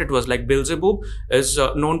know what it was, like Belzebub is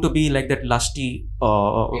known to be like that lusty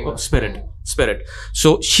spirit.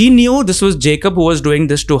 So she knew this was Jacob who was doing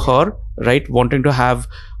this to her, right? Wanting to have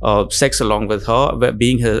sex along with her,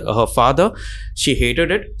 being her father. She hated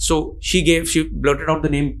it. So she blurted out the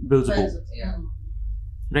name Belzebub.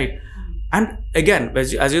 Right. And again,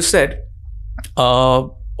 as you said,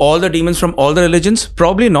 all the demons from all the religions?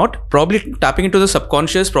 Probably not. Probably tapping into the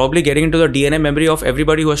subconscious, probably getting into the DNA memory of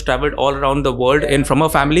everybody who has traveled all around the world from her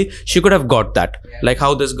family. She could have got that. Like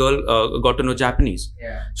how this girl got to know Japanese.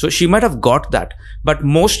 So she might have got that. But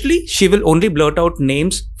mostly she will only blurt out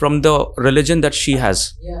names from the religion that she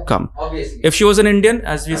has come. Obviously. If she was an Indian,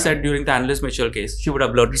 as we said during the Annalise Mitchell case, she would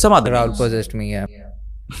have blurted some other names. Possessed me,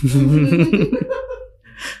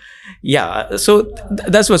 Yeah, so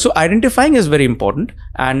that's what. So identifying is very important,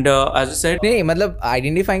 and as I said,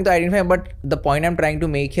 identifying, but the point I'm trying to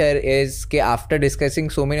make here is that after discussing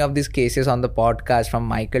so many of these cases on the podcast, from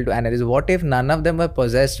Michael to Annalise, what if none of them were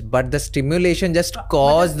possessed, but the stimulation just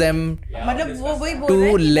caused them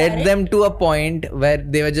to lead them to a point where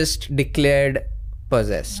they were just declared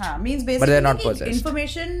possessed. Means basically, but they're not possessed.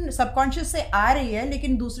 Information subconscious से आ रही है,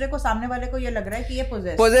 लेकिन दूसरे को, सामने वाले को ये लग रहा है कि ये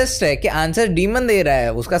possessed है, कि आंसर डीमन दे रहा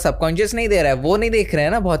है, उसका सबकॉन्शियस नहीं दे रहा है. वो नहीं देख रहे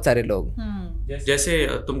हैं ना बहुत सारे लोग. जैसे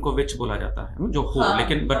तुमको विच बोला जाता है जो हो,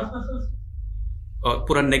 लेकिन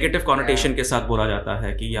पूरा नेगेटिव कॉनोटेशन के साथ बोला जाता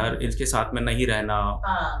है कि यार इसके साथ में नहीं रहना.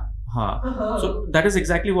 So that is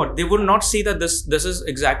exactly what they would not see, that this is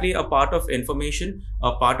exactly a part of information,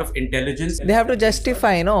 a part of intelligence. They have to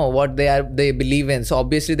justify, what they believe in. So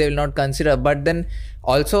obviously they will not consider. But then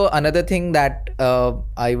also another thing that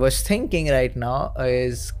I was thinking right now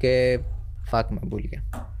is के fuck मैं भूल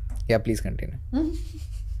गया. Yeah, please continue.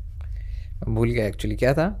 मैं भूल गया actually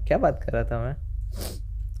क्या बात कर रहा था मैं.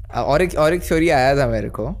 और एक थ्योरी आया था मेरे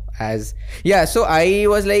को so I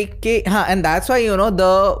was like and that's why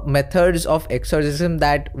the methods of exorcism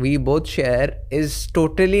that we both share is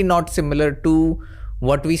totally not similar to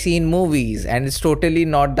what we see in movies, and it's totally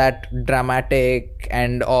not that dramatic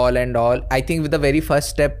and all. I think with the very first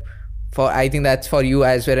step, I think that's for you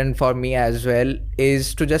as well and for me as well,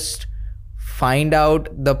 is to just find out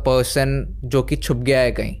the person जो कि छुप गया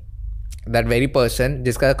है कहीं, that very person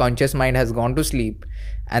जिसका conscious mind has gone to sleep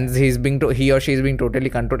and he or she is being totally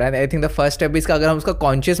controlled. And I think the first step is अगर हम उसका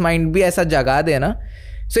conscious mind भी ऐसा जगा दे ना,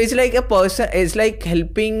 so it's like it's like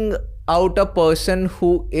helping out a person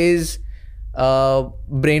who is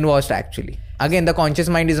brainwashed actually. Again, the conscious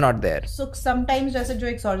mind is not there. So sometimes जैसे जो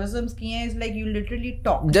exorcisms किए हैं, is like you literally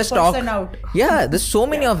talk the person out. Yeah, there's so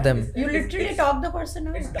many of them. You literally talk the person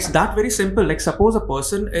out. It's that very simple. Like suppose a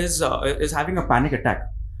person is having a panic attack.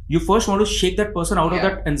 you first want to shake that person out of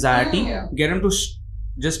that anxiety, get him to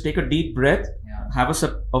just take a deep breath, have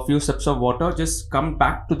a few sips of water, just come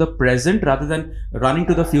back to the present rather than running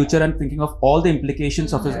to the future and thinking of all the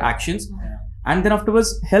implications of his actions. And then afterwards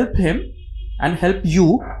help him and help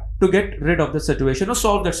you to get rid of the situation or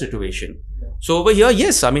solve that situation. So over here,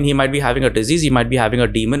 yes, I mean, he might be having a disease, he might be having a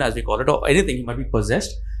demon, as we call it, or anything, he might be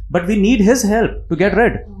possessed, but we need his help to get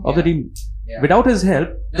rid of the demon. Without his help,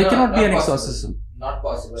 there cannot be an exorcism. Not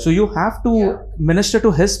possible. So you have to minister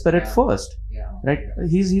to his spirit first. Right?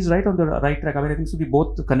 He's right on the right track. I mean, I think so we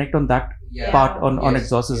both connect on that part on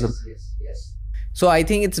exorcism. Yes. So I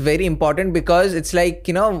think it's very important because it's like,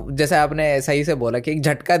 you know, जैसे आपने सही से बोला कि एक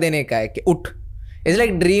झटका देने का है कि उठ. It's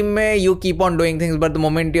like dream में you keep on doing things, but the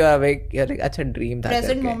moment you are awake, you're like, अच्छा dream था.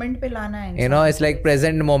 Present moment पे लाना है. You know, it's like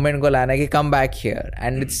present moment को लाना है कि come back here.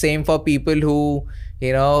 And it's same for people who,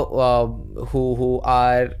 you know, who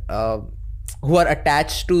are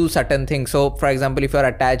attached to certain things. So for example, if you're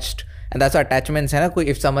attached, and that's what attachments hai na,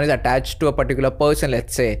 if someone is attached to a particular person,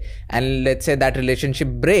 let's say, and let's say that relationship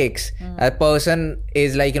breaks, a person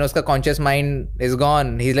is like, you know, uska conscious mind is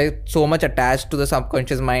gone, he's like so much attached to the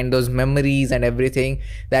subconscious mind, those memories and everything,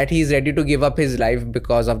 that he's ready to give up his life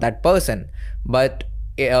because of that person. But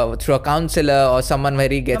through a counselor or someone where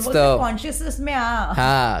he gets the consciousness में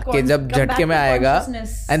कि जब झटके में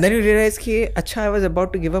आएगा, and then you realize कि अच्छा, I was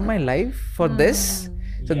about to give up my life for this.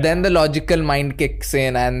 So then the logical mind kicks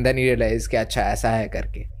in, and then you realize कि अच्छा ऐसा है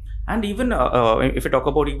करके. And even if you talk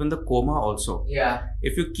about even the coma also,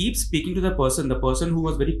 if you keep speaking to the person who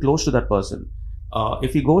was very close to that person,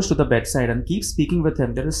 if he goes to the bedside and keeps speaking with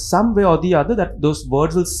him, there is some way or the other that those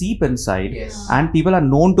words will seep inside, and people are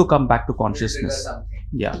known to come back to consciousness.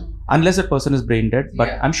 Unless that person is brain dead, but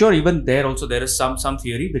I'm sure even there also there is some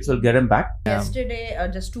theory which will get him back. Yesterday,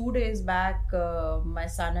 just 2 days back, my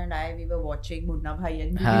son and I, we were watching Munna Bhai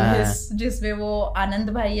and जिसमें वो आनंद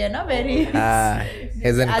भाई है ना, very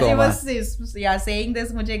he's in coma. As he was saying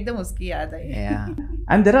this, मुझे एकदम उसकी याद आई.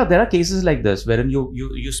 And there are cases like this wherein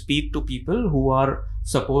you speak to people who are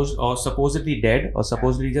supposedly dead or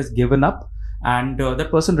supposedly just given up, and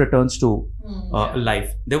that person returns to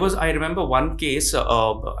life. I remember one case,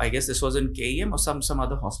 I guess this was in KEM or some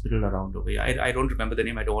other hospital around over here. I don't remember the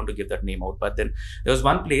name, I don't want to give that name out, but then there was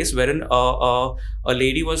one place wherein a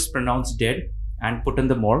lady was pronounced dead and put in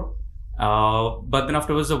the morgue, but then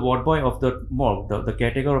afterwards the ward boy of the morgue, the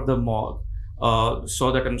caretaker of the morgue,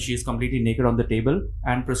 saw that and she is completely naked on the table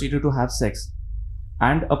and proceeded to have sex.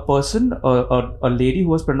 And a person, a lady who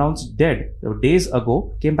was pronounced dead days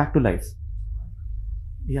ago, came back to life.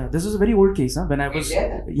 Yeah, this is a very old case. When I was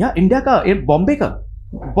India ka, in Bombay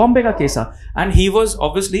ka case. And he was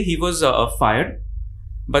fired,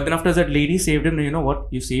 but then after that lady saved him. You know what?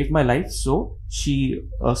 You saved my life, so she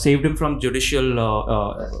saved him from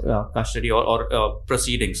judicial custody or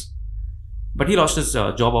proceedings. But he lost his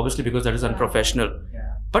job obviously because that is unprofessional.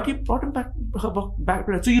 But he brought him back.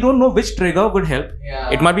 So you don't know which trigger would help.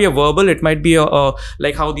 It might be a verbal, it might be a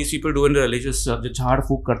like how these people do in the religious, जो झाड़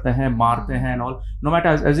फूक करते हैं, मारते हैं and all. No matter,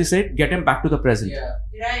 as you said, get him back to the present.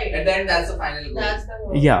 Right. And then that's the final goal. That's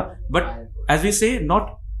the goal. But as we say,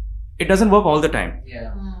 it doesn't work all the time.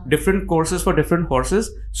 Different courses for different horses.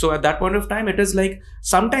 So at that point of time, it is like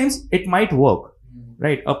sometimes it might work,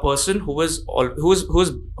 right? A person who's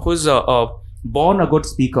born a good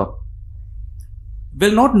speaker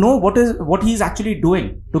will not know what he's actually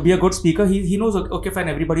doing to be a good speaker. He knows, okay, fine,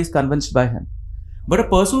 everybody's convinced by him. But a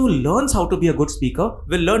person who learns how to be a good speaker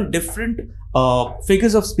will learn different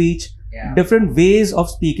figures of speech, different ways of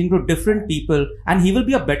speaking to different people, and he will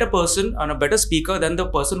be a better person and a better speaker than the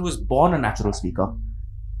person who is born a natural speaker.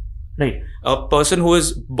 Right? A person who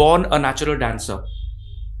is born a natural dancer.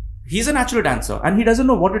 He's a natural dancer and he doesn't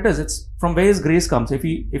know what it is. It's from where his grace comes. If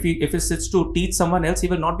he sits to teach someone else, he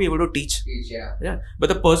will not be able to teach. But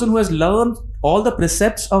the person who has learned all the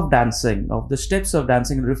precepts of dancing, of the steps of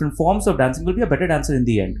dancing, different forms of dancing, will be a better dancer in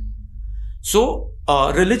the end. So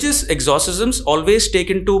religious exorcisms always take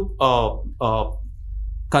into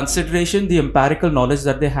consideration the empirical knowledge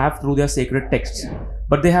that they have through their sacred texts.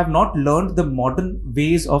 But they have not learned the modern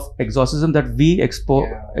ways of exorcism that we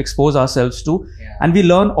expose ourselves to. And we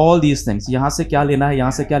learn all these things. यहाँ से क्या लेना है,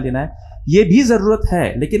 यहाँ से क्या लेना है. ये भी जरूरत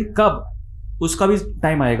है, लेकिन कब? उसका भी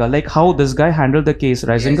time आएगा. Like how this guy handled the case,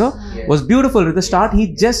 Reisinger, was beautiful. At the start, he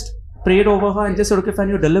just prayed over her and just said, okay, fine,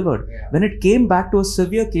 you're delivered. When it came back to a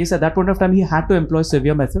severe case, at that point of time, he had to employ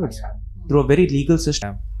severe methods through a very legal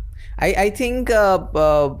system. I think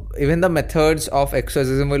even the methods of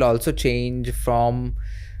exorcism will also change from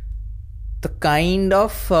the kind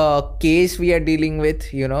of case we are dealing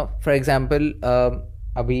with. You know, for example,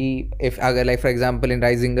 abhi, if agar, like for example in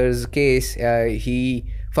Reisinger's case,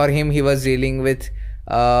 for him he was dealing with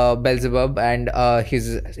Belzebub and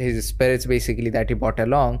his spirits basically that he brought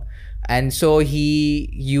along, and so he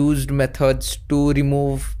used methods to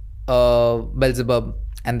remove Belzebub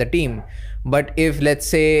and the team. But if let's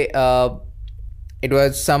say it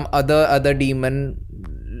was some other demon,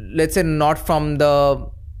 let's say not from the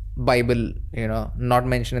Bible, not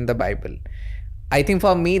mentioned in the Bible, I think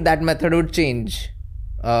for me that method would change.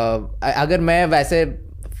 अगर मैं वैसे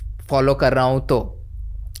follow कर रहा हूँ तो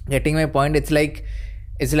getting my point, it's like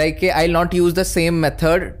I'll not use the same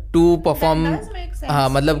method to perform. That does make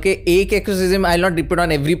sense. मतलब कि एक exorcism I'll not repeat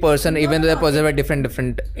on every person, even though they're possessed by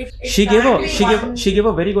different. She gave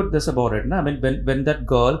a very good this about it. Na? I mean, when that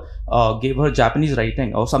girl gave her Japanese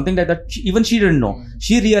writing or something like that, even she didn't know.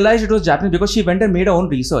 She realized it was Japanese because she went and made her own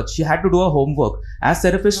research. She had to do her homework. As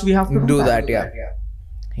therapists, we have to do that.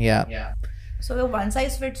 Yeah. So one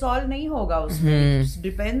size fits all नहीं होगा उसमें. It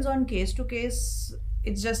depends on case to case.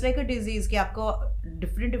 It's just like a disease कि आपको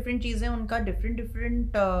different चीजें उनका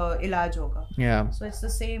different इलाज होगा. Yeah. So it's the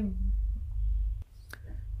same.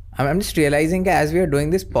 I'm just realizing that as we are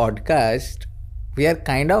doing this podcast, we are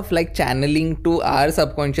kind of like channeling to our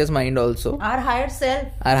subconscious mind also. Our higher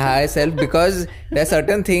self. Because there are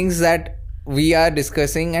certain things that we are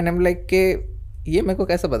discussing and I'm like कि ये मेरे को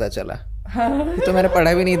कैसे पता चला? तो मैंने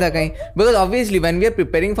पढ़ा भी नहीं था कहीं. Because obviously when we are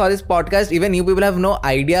preparing for this podcast, even you people have no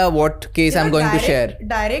idea what case I'm going to share.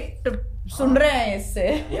 Direct सुन रहे हैं इससे.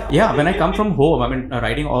 Yeah, when I come from home, I mean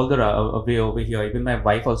writing all the way over here. Even my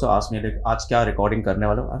wife also asked me like, आज क्या recording करने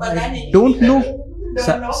वाला? I don't know.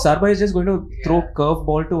 Sarba is just going to throw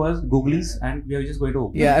curveball to us, googlies, and we are just going to.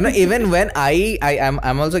 Yeah, no. Even when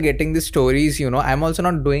I'm also getting these stories, I'm also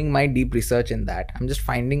not doing my deep research in that. I'm just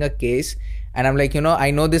finding a case, and I'm like, I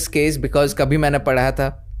know this case because kabhi मैंने पढ़ा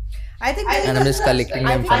था. I think and I'm just collecting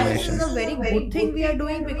the information. This is a very good thing we are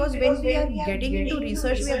doing because when we are getting into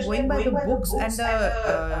research, we are going by the books and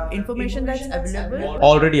the information that's available.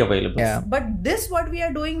 Already available. Yeah. But this, what we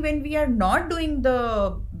are doing when we are not doing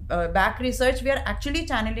the back research, we are actually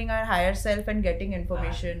channeling our higher self and getting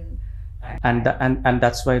information. And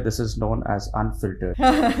that's why this is known as unfiltered.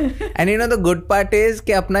 And the good part is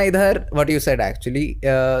कि अपना इधर what you said actually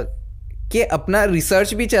कि अपना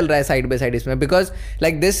research भी चल रहा है side by side इसमें, because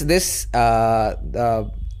like this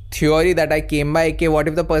theory that I came by कि what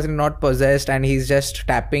if the person is not possessed and he's just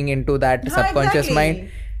tapping into that subconscious mind.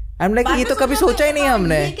 I'm like ये तो कभी सोचा ही नहीं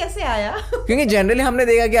हमने. ये कैसे आया? क्योंकि जनरली हमने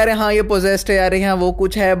देखा कि अरे हाँ ये possessed है, अरे हाँ वो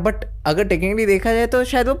कुछ है, बट अगर टेक्निकली देखा जाए तो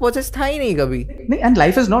शायद वो possessed था ही नहीं कभी. And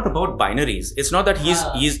life is not about binaries. It's not that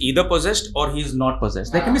he's either possessed or he's not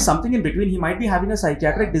possessed. There can be something in between. He might be having a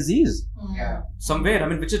psychiatric disease somewhere. I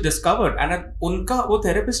mean, which is discovered. And उनका वो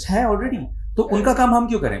therapist है already. तो उनका काम हम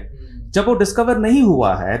क्यों करें? जब वो discover नहीं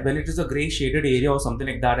हुआ है, when it is a grey shaded area or something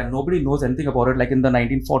like that, and nobody knows anything about it, like in the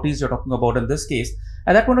 1940s you're talking about in this case,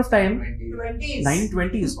 at that point of time,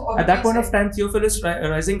 1920s, at that point of time, Theophilus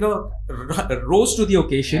Reisinger rose to the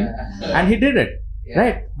occasion, and he did it.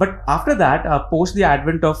 Right, but after that, post the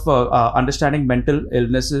advent of understanding mental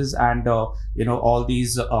illnesses and all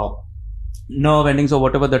these nerve endings or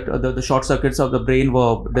whatever that the short circuits of the brain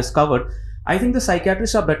were discovered, I think the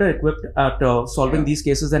psychiatrists are better equipped at solving these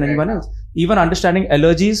cases than anyone else. Even understanding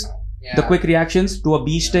allergies, the quick reactions to a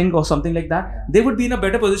bee sting or something like that, they would be in a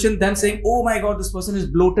better position than saying, "Oh my God, this person is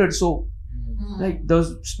bloated, so like the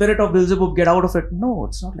spirit of Belzebub, get out of it." No,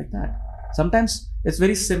 it's not like that. Sometimes it's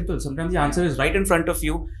very simple. Sometimes the answer is right in front of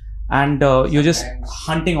you, and you're just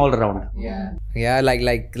hunting all around. Yeah, like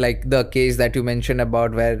the case that you mentioned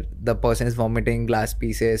about where the person is vomiting glass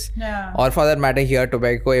pieces. Yeah. Or for that matter here,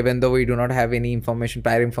 tobacco, even though we do not have any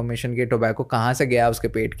prior information कि tobacco कहाँ से गया उसके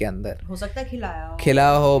पेट के अंदर. हो सकता है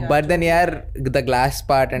खिलाया हो. But then यार the glass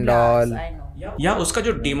part and all. I know. या उसका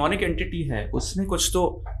जो demonic entity है, उसने कुछ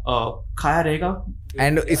तो खाया रहेगा.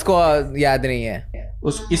 And इसको याद नहीं है.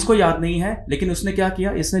 इसको याद नहीं है, लेकिन उसने क्या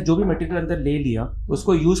किया, इसने जो भी मटेरियल अंदर ले लिया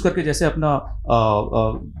उसको यूज करके, जैसे अपना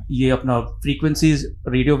ये अपना फ्रीक्वेंसीज,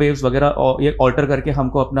 रेडियो वेव्स वगैरह और ये ऑल्टर करके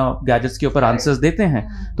हमको अपना गैजेट्स के ऊपर आंसर्स देते हैं.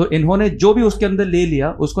 तो इन्होंने जो भी उसके अंदर ले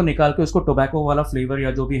लिया उसको निकाल के उसको टोबैको वाला फ्लेवर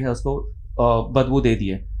या जो भी है उसको बदबू दे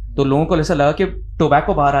दिए. तो लोगों को ऐसा लगा कि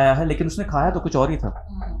टोबैको बाहर आया है, लेकिन उसने खाया तो कुछ और ही था.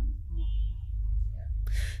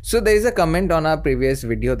 So there is a comment on our previous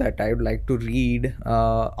video that I would like to read.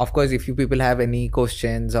 Of course, if you people have any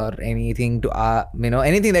questions or anything to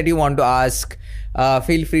anything that you want to ask,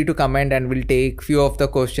 feel free to comment and we'll take few of the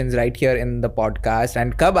questions right here in the podcast.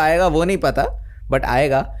 And कब आएगा वो नहीं पता, but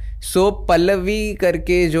आएगा. So Pallavi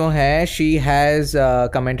करके जो है, she has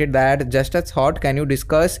commented that just a thought, can you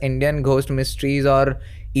discuss Indian ghost mysteries or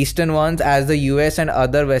Eastern ones, as the US and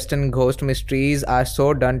other Western ghost mysteries are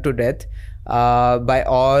so done to death by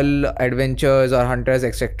all adventurers or hunters,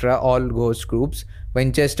 etc., all ghost groups.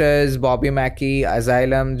 Winchesters, Bobby Mackey,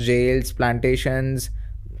 asylums, jails, plantations,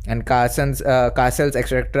 and castles,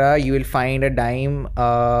 etc. You will find a dime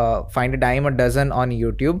a dozen on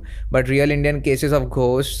YouTube. But real Indian cases of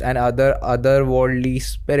ghosts and otherworldly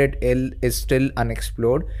spirit ill is still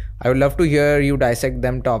unexplored. I would love to hear you dissect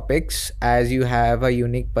them topics, as you have a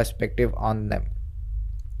unique perspective on them.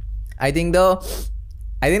 I think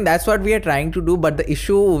that's what we are trying to do, but the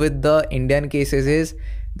issue with the Indian cases is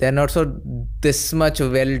they're not this much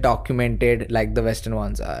well documented like the Western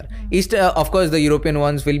ones are. Of course, the European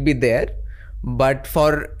ones will be there, but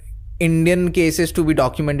for Indian cases to be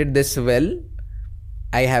documented this well,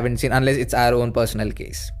 I haven't seen, unless it's our own personal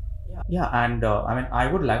case. Yeah, and I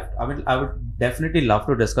would definitely love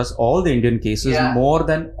to discuss all the Indian cases more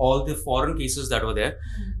than all the foreign cases that were there,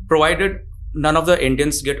 provided none of the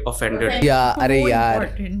Indians get offended. Yeah, अरे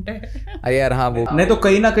यार हाँ वो नहीं तो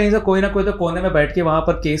कहीं ना कहीं से कोई ना कोई तो कोने में बैठ के वहां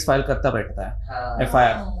पर केस फाइल करता बैठता है,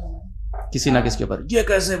 FIR किसी ना किसी के ऊपर, ये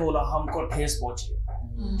कैसे बोला, हमको ठेस पहुंची.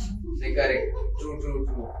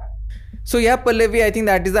 True. So yeah, Pallavi, I think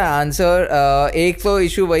that is the answer. एक तो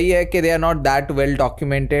issue वही है कि they are not that well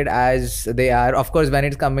documented as they are. Of course, when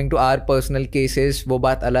it's coming to our personal cases, वो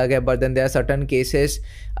बात अलग है. But then there are certain cases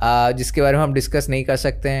जिसके बारे में हम discuss नहीं कर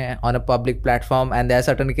सकते हैं on a public platform, and there are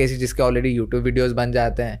certain cases जिसके already YouTube videos बन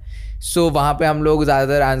जाते हैं. So वहाँ पे हम लोग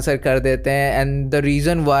ज़्यादातर answer कर देते हैं. And the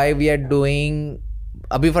reason why we are doing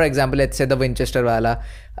Abhi, for example, let's say the Winchester wala,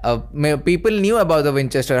 people knew about the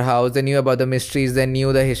Winchester house, they knew about the mysteries, they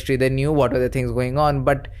knew the history, they knew what are the things going on,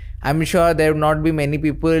 but I'm sure there would not be many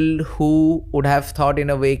people who would have thought in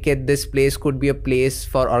a way that this place could be a place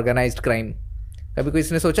for organized crime. कभी कोई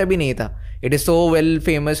इसने सोचा भी नहीं था. It is so well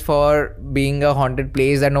famous for being a haunted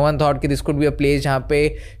place that no one thought that this could be a place जहाँ पे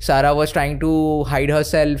Sarah was trying to hide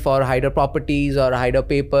herself or hide her properties or hide her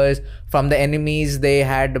papers from the enemies they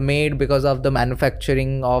had made because of the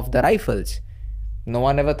manufacturing of the rifles. No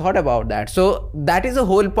one ever thought about that. So that is the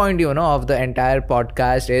whole point, of the entire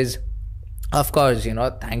podcast is, of course,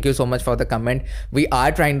 thank you so much for the comment. We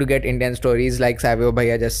are trying to get Indian stories, like Savio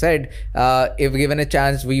Bhaiya just said. If given a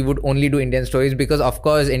chance, we would only do Indian stories because, of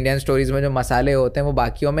course, Indian stories में जो मसाले होते हैं वो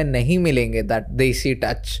बाकियों में नहीं मिलेंगे, that desi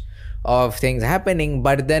touch of things happening,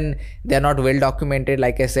 but then they're not well documented,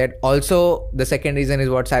 like I said. Also, the second reason is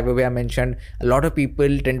what Savio Bhaiya mentioned. A lot of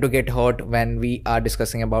people tend to get hurt when we are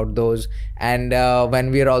discussing about those, and when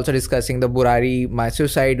we are also discussing the Burari mass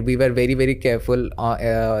suicide, we were very, very careful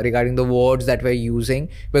regarding the words that we're using,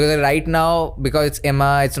 because right now, because it's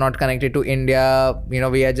Emma, it's not connected to India,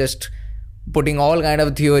 we are just putting all kind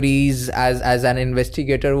of theories as an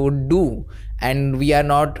investigator would do, and we are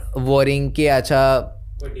not worrying कि अच्छा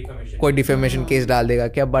कोई defamation case डाल देगा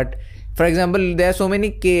क्या. But for example, there are so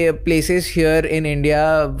many places here in India,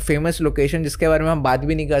 famous location जिसके बारे में हम बात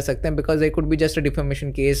भी नहीं कर सकते हैं because there could be just a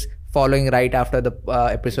defamation case following right after the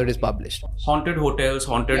episode is published. Haunted hotels,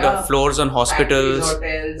 haunted floors on hospitals,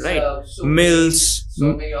 hotels, right? Mills,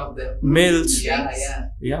 so many of them. Mills,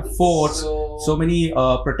 forts, so many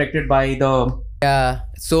protected by the. Yeah,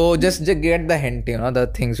 so just get the hint, the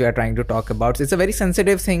things we are trying to talk about. It's a very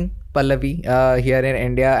sensitive thing, Pallavi, here in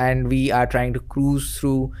India, and we are trying to cruise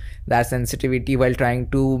through that sensitivity while trying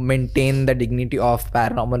to maintain the dignity of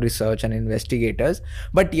paranormal research and investigators.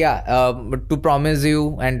 But to promise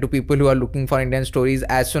you and to people who are looking for Indian stories,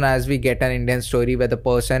 as soon as we get an Indian story where the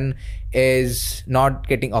person is not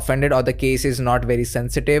getting offended or the case is not very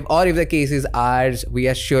sensitive, or if the case is ours, we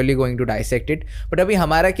are surely going to dissect it. But अभी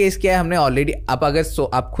हमारा case क्या है, हमने already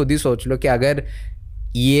आप खुद ही सोच लो कि अगर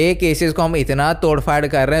ये केसेस को हम इतना तोड़फाड़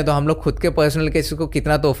कर रहे हैं तो हम लोग खुद के पर्सनल केसेस को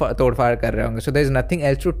कितना तोड़फाड़ कर रहे होंगे. So there is nothing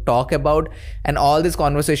else to talk about, and all this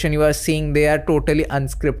conversation you are seeing, they are totally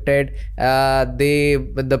unscripted.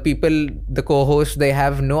 The people, the को host, they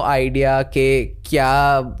have no idea कि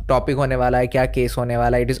क्या टॉपिक होने वाला है, क्या केस होने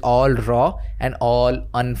वाला है. It is all raw and all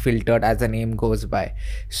unfiltered as the name goes by.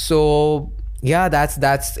 So yeah,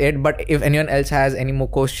 that's it. But if anyone else has any more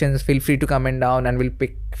questions, feel free to comment down and we'll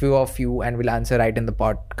pick few of you and we'll answer right in the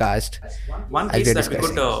podcast. One case that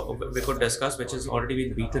we could discuss, which has already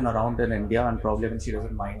been beaten around in India, and probably when she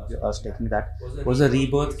doesn't mind us taking that, was a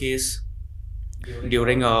rebirth case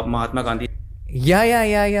during Mahatma Gandhi.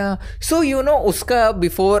 Yeah. So uska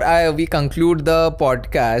before we conclude the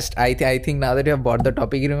podcast, I think now that you have brought the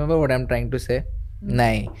topic, you remember what I'm trying to say?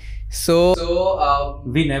 Nahin. So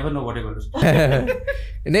we never know what you're going to say.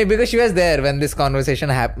 No, because she was there when this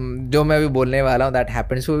conversation happened. जो मैं भी बोलने वाला हूँ, that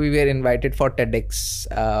happened. So we were invited for TEDx.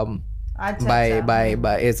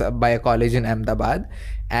 by a college in Ahmedabad,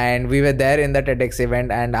 and we were there in the TEDx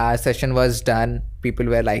event, and our session was done. People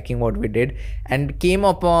were liking what we did, and came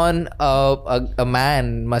upon a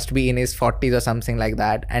man, must be in his 40s or something like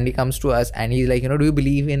that, and he comes to us and he's like, do you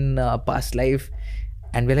believe in past life?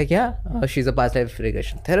 And we're like, yeah, she's a past life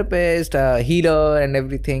regression therapist, healer, and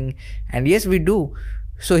everything. And yes, we do.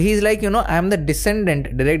 So he's like, I'm the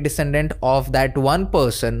direct descendant of that one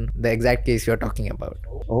person, the exact case you're talking about.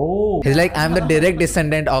 Oh. He's like, I'm the direct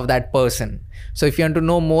descendant of that person. So if you want to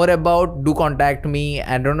know more about, do contact me.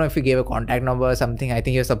 I don't know if you gave a contact number or something. I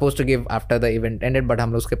think you're supposed to give after the event ended, but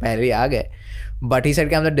hum log uske pehle hi aa gaye. But he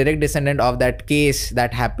said I'm the direct descendant of that case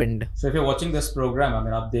that happened. So if you're watching this program,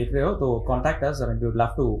 aap dekh rahe ho, to contact us. We would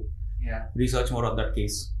love to research more on that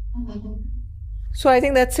case. So I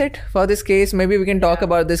think that's it for this case. Maybe we can talk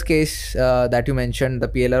about this case that you mentioned, the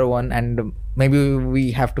PLR one, and maybe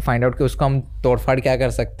we have to find out कि उसको हम तोड़फाड़ क्या कर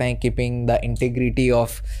सकते हैं, keeping the integrity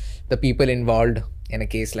of the people involved in a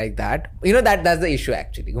case like that. That's the issue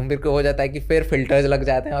actually. घूम फिर के हो जाता है कि फिर filters लग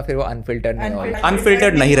जाते हैं और फिर वो unfiltered नहीं होता.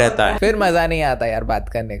 Unfiltered नहीं रहता है. फिर मजा नहीं आता यार बात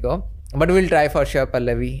करने को. But we'll try for sure,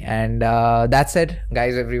 Pallavi. And that's it,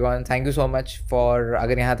 guys, everyone. Thank you so much for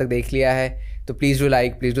अगर यहाँ तक देख लिया है तो please do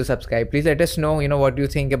like, please do subscribe. Please let us know, what you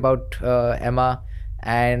think about Emma.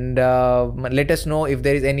 And let us know if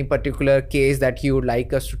there is any particular case that you would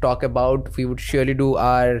like us to talk about. We would surely do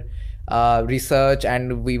our research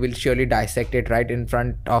and we will surely dissect it right in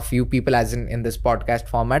front of you people, as in this podcast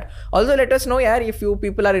format. Also let us know if you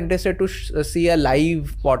people are interested to see a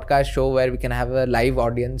live podcast show where we can have a live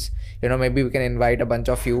audience. Maybe we can invite a bunch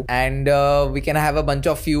of you and we can have a bunch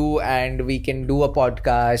of you and we can do a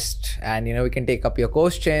podcast, and we can take up your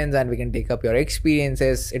questions and we can take up your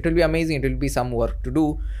experiences. It will be amazing. It will be some work to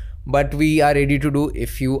do, but we are ready to do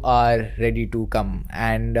if you are ready to come.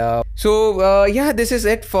 And this is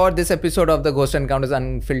it for this episode of the Ghost Encounters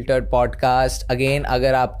Unfiltered podcast. Again,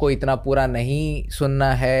 अगर आपको इतना पूरा नहीं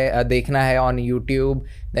सुनना है, देखना है on YouTube,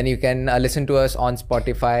 then you can listen to us on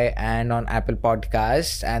Spotify and on Apple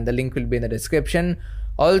Podcasts, and the link will be in the description.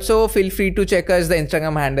 Also, feel free to check us the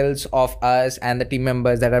Instagram handles of us and the team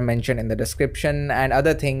members that are mentioned in the description, and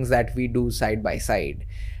other things that we do side by side.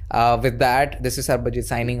 With that, this is Sarbajit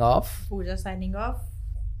signing off. Pooja signing off.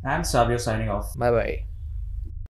 And Savio signing off. Bye bye.